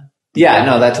that. yeah,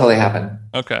 no, that totally happened.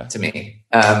 Okay. To me.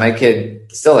 My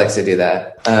kid still likes to do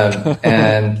that.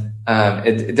 And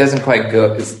it doesn't quite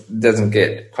go, it doesn't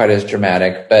get quite as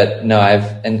dramatic, but no,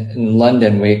 in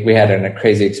London, we had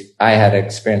I had an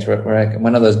experience where like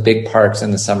one of those big parks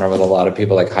in the summer with a lot of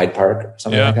people, like Hyde Park or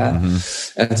something like that.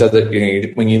 Mm-hmm. And so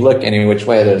when you look any which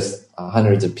way, there's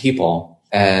hundreds of people.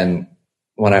 And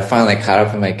when I finally caught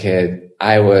up with my kid,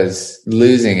 I was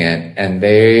losing it, and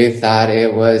they thought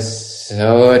it was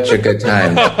such a good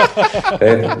time.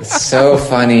 It's so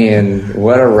funny, and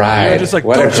what a ride. You're just like,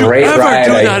 what don't a great you ever ride.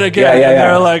 do that again. Yeah. And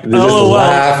they're like, They're just LOL.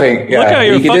 laughing. Yeah. Look at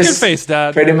your You could fucking face,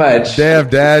 Dad. Pretty much. Damn,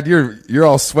 Dad, you're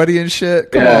all sweaty and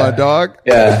shit. Come Yeah. on, dog.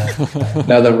 Yeah.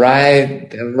 No, the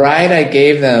ride I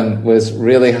gave them was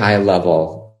really high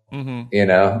level. Mm-hmm. You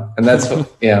know, and that's,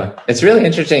 it's really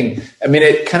interesting. I mean,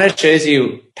 it kind of shows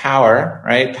you power,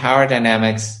 right? Power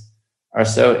dynamics are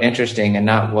so interesting and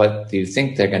not what you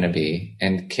think they're going to be.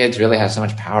 And kids really have so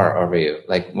much power over you.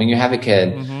 Like when you have a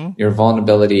kid, your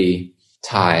vulnerability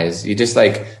ties, you just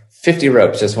like 50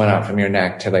 ropes just went out from your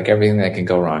neck to like everything that can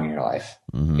go wrong in your life,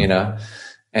 you know?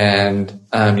 And,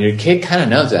 your kid kind of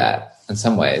knows that in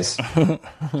some ways.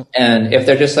 And if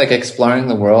they're just like exploring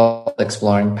the world,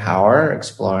 exploring power,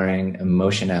 exploring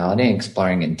emotionality,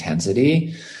 exploring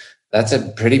intensity, that's a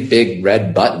pretty big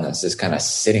red button that's just kind of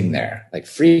sitting there, like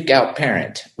freak out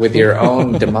parent with your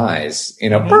own demise,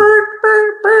 burr,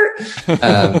 burr,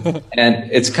 burr. And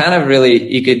it's kind of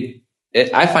really,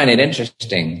 I find it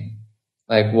interesting,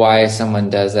 like why someone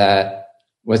does that.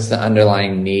 What's the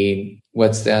underlying need?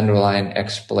 What's the underlying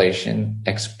exploration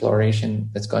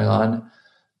that's going on?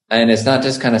 And it's not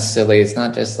just kind of silly. It's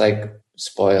not just like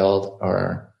spoiled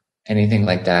or anything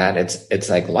like that. It's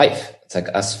like life. It's like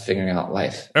us figuring out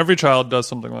life. Every child does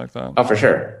something like that. Oh, for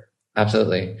sure.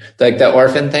 Absolutely. Like the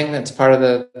orphan thing that's part of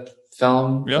the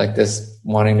film, like this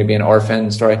wanting to be an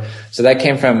orphan story. So that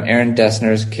came from Aaron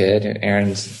Dessner's kid.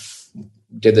 Aaron's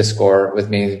did the score with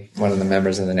me, one of the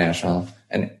members of the National.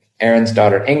 And Aaron's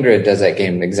daughter Ingrid does that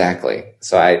game exactly.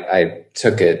 So I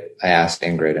took it. I asked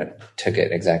Ingrid and took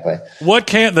it exactly. What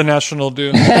can't the National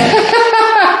do?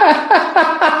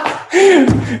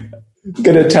 I'm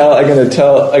gonna tell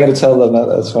them that.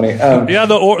 That's funny. Yeah,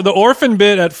 the orphan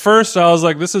bit at first, I was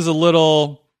like, this is a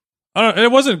little.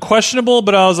 It wasn't questionable,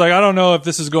 but I was like, I don't know if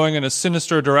this is going in a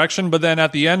sinister direction. But then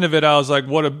at the end of it, I was like,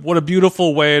 what a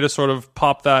beautiful way to sort of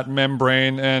pop that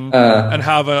membrane and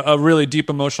have a really deep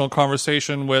emotional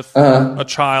conversation with a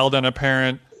child and a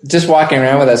parent. Just walking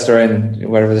around with that story and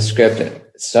whatever the script,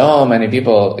 so many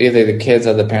people, either the kids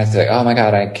or the parents, are like, "Oh my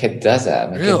god, my kid does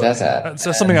that. My kid does that."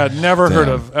 That's something I'd never heard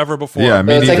of ever before. Yeah,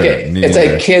 me neither. It's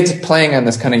like kids playing on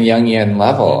this kind of Jungian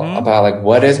level about like,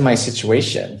 what is my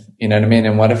situation? You know what I mean?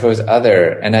 And what if it was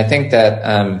other? And I think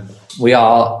that we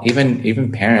all,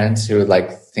 even parents who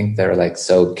like think they're like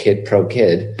so kid pro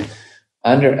kid,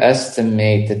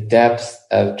 underestimate the depth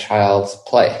of child's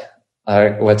play.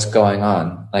 What's going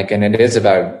on? Like, and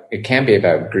it can be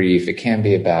about grief. It can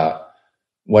be about,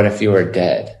 what if you were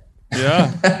dead?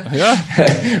 Yeah.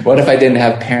 What if I didn't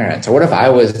have parents? Or what if I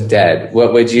was dead?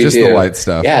 What would you do? Just the light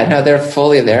stuff. Yeah, no, they're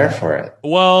fully there for it.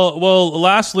 Well,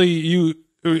 lastly,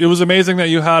 it was amazing that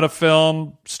you had a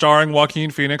film starring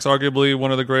Joaquin Phoenix, arguably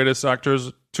one of the greatest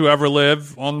actors to ever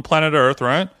live on planet Earth,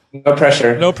 right? No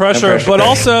pressure. No pressure. But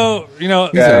also,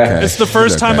 it's the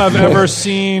first time I've ever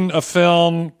seen a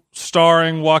film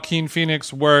starring Joaquin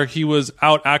Phoenix where he was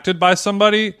outacted by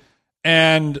somebody,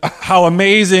 and how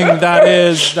amazing that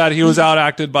is that he was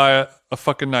outacted by a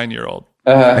fucking 9-year-old.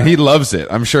 He loves it.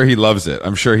 I'm sure he loves it.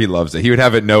 He would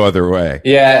have it no other way.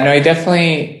 Yeah, no, he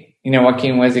definitely,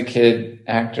 Joaquin was a kid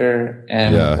actor,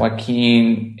 and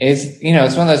Joaquin is,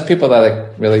 it's one of those people that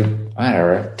like really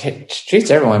whatever,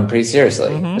 treats everyone pretty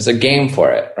seriously. There's a game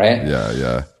for it, right?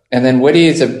 Yeah. And then Woody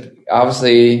is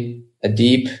obviously a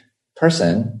deep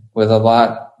person with a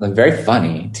lot, like very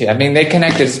funny too. I mean, they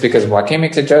connected just because Joaquin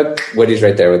makes a joke. Woody's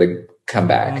right there with a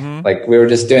comeback. Like we were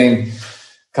just doing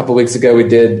a couple weeks ago, we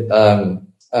did,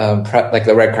 like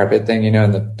the red carpet thing,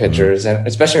 and the pictures, and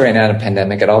especially right now in a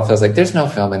pandemic, it all feels like there's no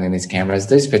filming in these cameras.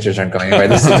 These pictures aren't going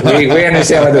anywhere. We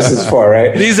understand what this is for,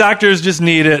 right? These actors just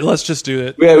need it. Let's just do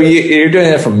it. Yeah, you're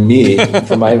doing it for me,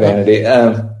 for my vanity.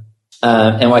 And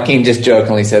Joaquin just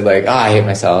jokingly said like, I hate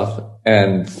myself.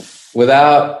 And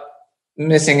without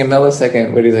missing a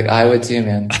millisecond, Woody's like, I would too,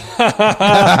 man. So,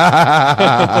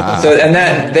 and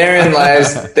that therein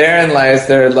lies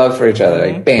their love for each other.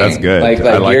 Like, bang. That's good. Like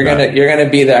you're that. gonna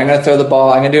be there. I'm gonna throw the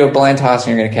ball. I'm gonna do a blind toss,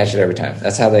 and you're gonna catch it every time.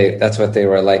 That's what they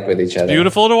were like with each other.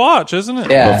 Beautiful to watch, isn't it?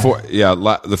 Yeah.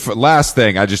 Last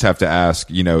thing I just have to ask,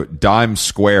 Dime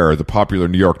Square, the popular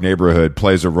New York neighborhood,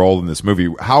 plays a role in this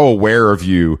movie. How aware of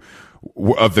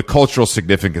the cultural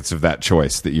significance of that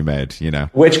choice that you made?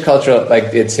 Which cultural, like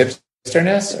it's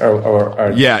hipsterness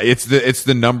or yeah, it's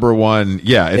the number one.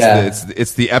 Yeah,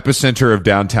 it's the epicenter of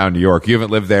downtown New York. You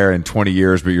haven't lived there in 20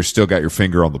 years, but you're still got your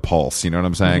finger on the pulse. You know what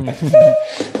I'm saying?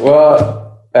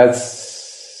 Well,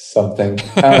 that's something.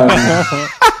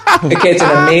 Okay, it's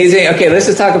an amazing. Okay, let's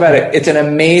just talk about it. It's an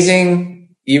amazing.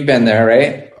 You've been there,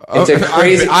 right? It's a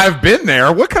crazy. I've been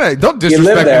there. What kind of? Don't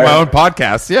disrespect my own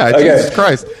podcast. Yeah, okay. Jesus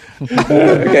Christ.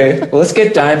 Okay, well, let's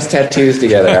get Dime's tattoos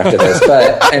together after this.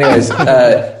 But anyways,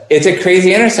 it's a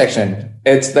crazy intersection.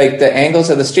 It's like the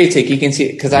angles of the streets, like you can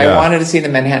see, because I wanted to see the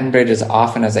Manhattan Bridge as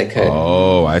often as I could.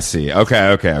 Oh, I see.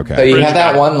 Okay. So you have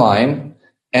that one line,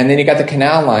 and then you got the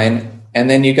canal line, and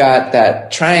then you got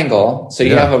that triangle. So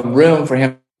you have a room for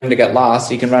him to get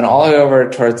lost. You can run all the way over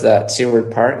towards that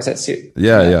Seward Park. Is that Seward?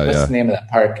 Yeah. What's the name of that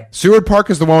park? Seward Park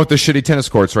is the one with the shitty tennis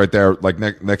courts right there, like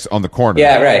next on the corner.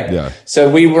 Yeah, right. Yeah. So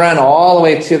we run all the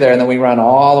way to there, and then we run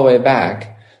all the way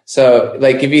back. So,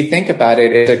 like, if you think about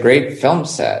it, it's a great film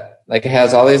set. Like, it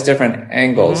has all these different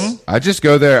angles. I just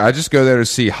go there to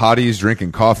see hotties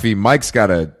drinking coffee. Mike's got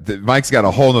a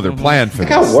whole nother plan for this. I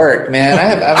got work, man. I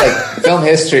have like film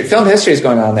history. Film history is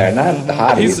going on there, not the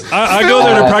hotties. I go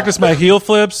there to practice my heel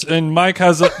flips, and Mike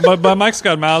but Mike's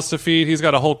got mouths to feed. He's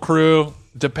got a whole crew.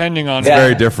 Depending on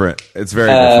very different. It's very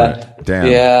different. Damn.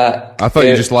 Yeah. I thought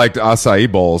you just liked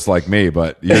acai bowls like me,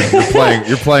 but you're playing.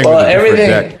 You're playing well, with a different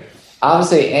everything. deck.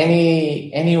 Obviously,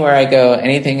 anywhere I go,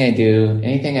 anything I do,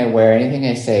 anything I wear, anything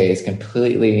I say is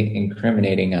completely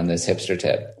incriminating on this hipster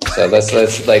tip. So let's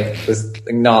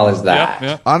acknowledge that.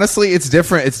 Yeah. Honestly, it's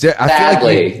different.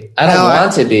 Sadly, I don't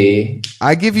want to be.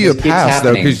 I give you a pass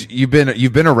though, because you've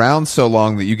been around so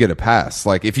long that you get a pass.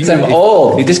 Like if you, I'm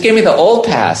old. You just gave me the old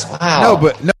pass.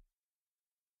 Wow. No.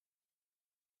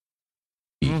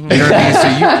 You know what I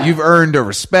mean? So you've earned a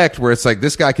respect where it's like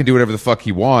this guy can do whatever the fuck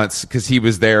he wants because he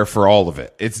was there for all of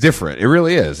it. It's different. It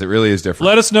really is. It really is different.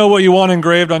 Let us know what you want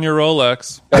engraved on your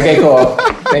Rolex. Okay, cool.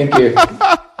 Thank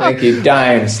you.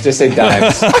 Dimes. Just say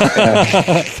dimes.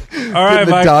 All right,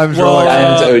 Mike. Dimes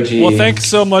Dimes OG. Well, thanks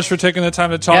so much for taking the time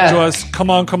to talk to us.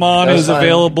 Come On is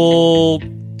available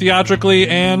theatrically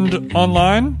and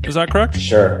online. Is that correct?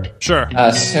 Sure.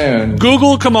 Soon.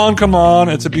 Google Come On.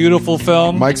 It's a beautiful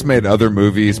film. Mike's made other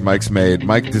movies. Mike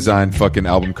designed fucking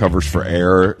album covers for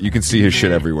Air. You can see his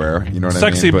shit everywhere. You know what I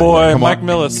mean? Sexy boy. Mike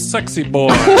Millis. Sexy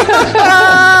boy. And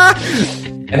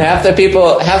half the people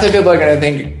are going to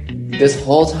think this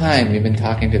whole time we've been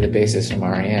talking to the bassist from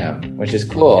REM, which is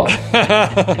cool.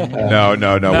 No.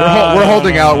 We're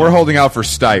holding out. We're holding out for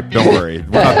Stipe. Don't worry.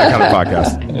 We're not that kind of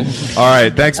podcast. All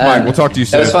right. Thanks, Mike. We'll talk to you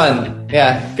soon. That was fun.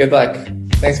 Yeah. Good luck.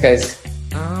 Thanks, guys.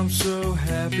 I'm so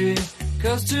happy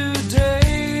 'cause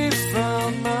today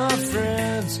found my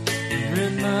friends are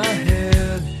in my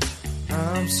head.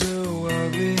 I'm so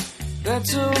ugly.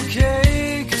 That's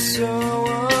okay, 'cause so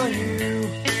are you.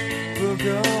 Book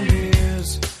on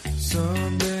ears.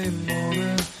 Sunday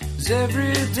morning is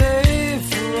every day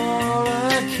for all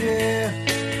I care.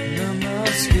 And I'm not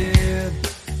scared.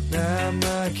 Light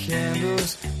my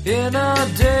candles in our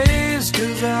days,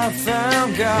 'cause I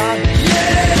found God.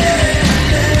 Yeah!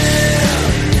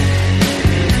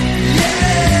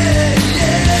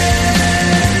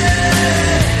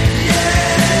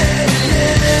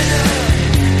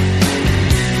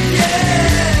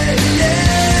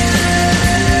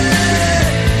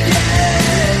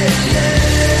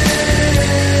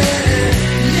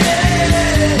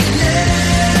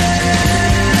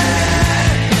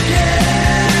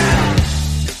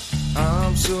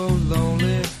 I'm so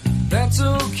lonely, that's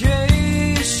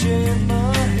okay, shake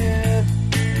my head.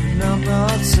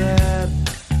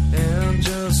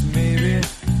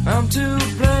 I'm too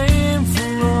blind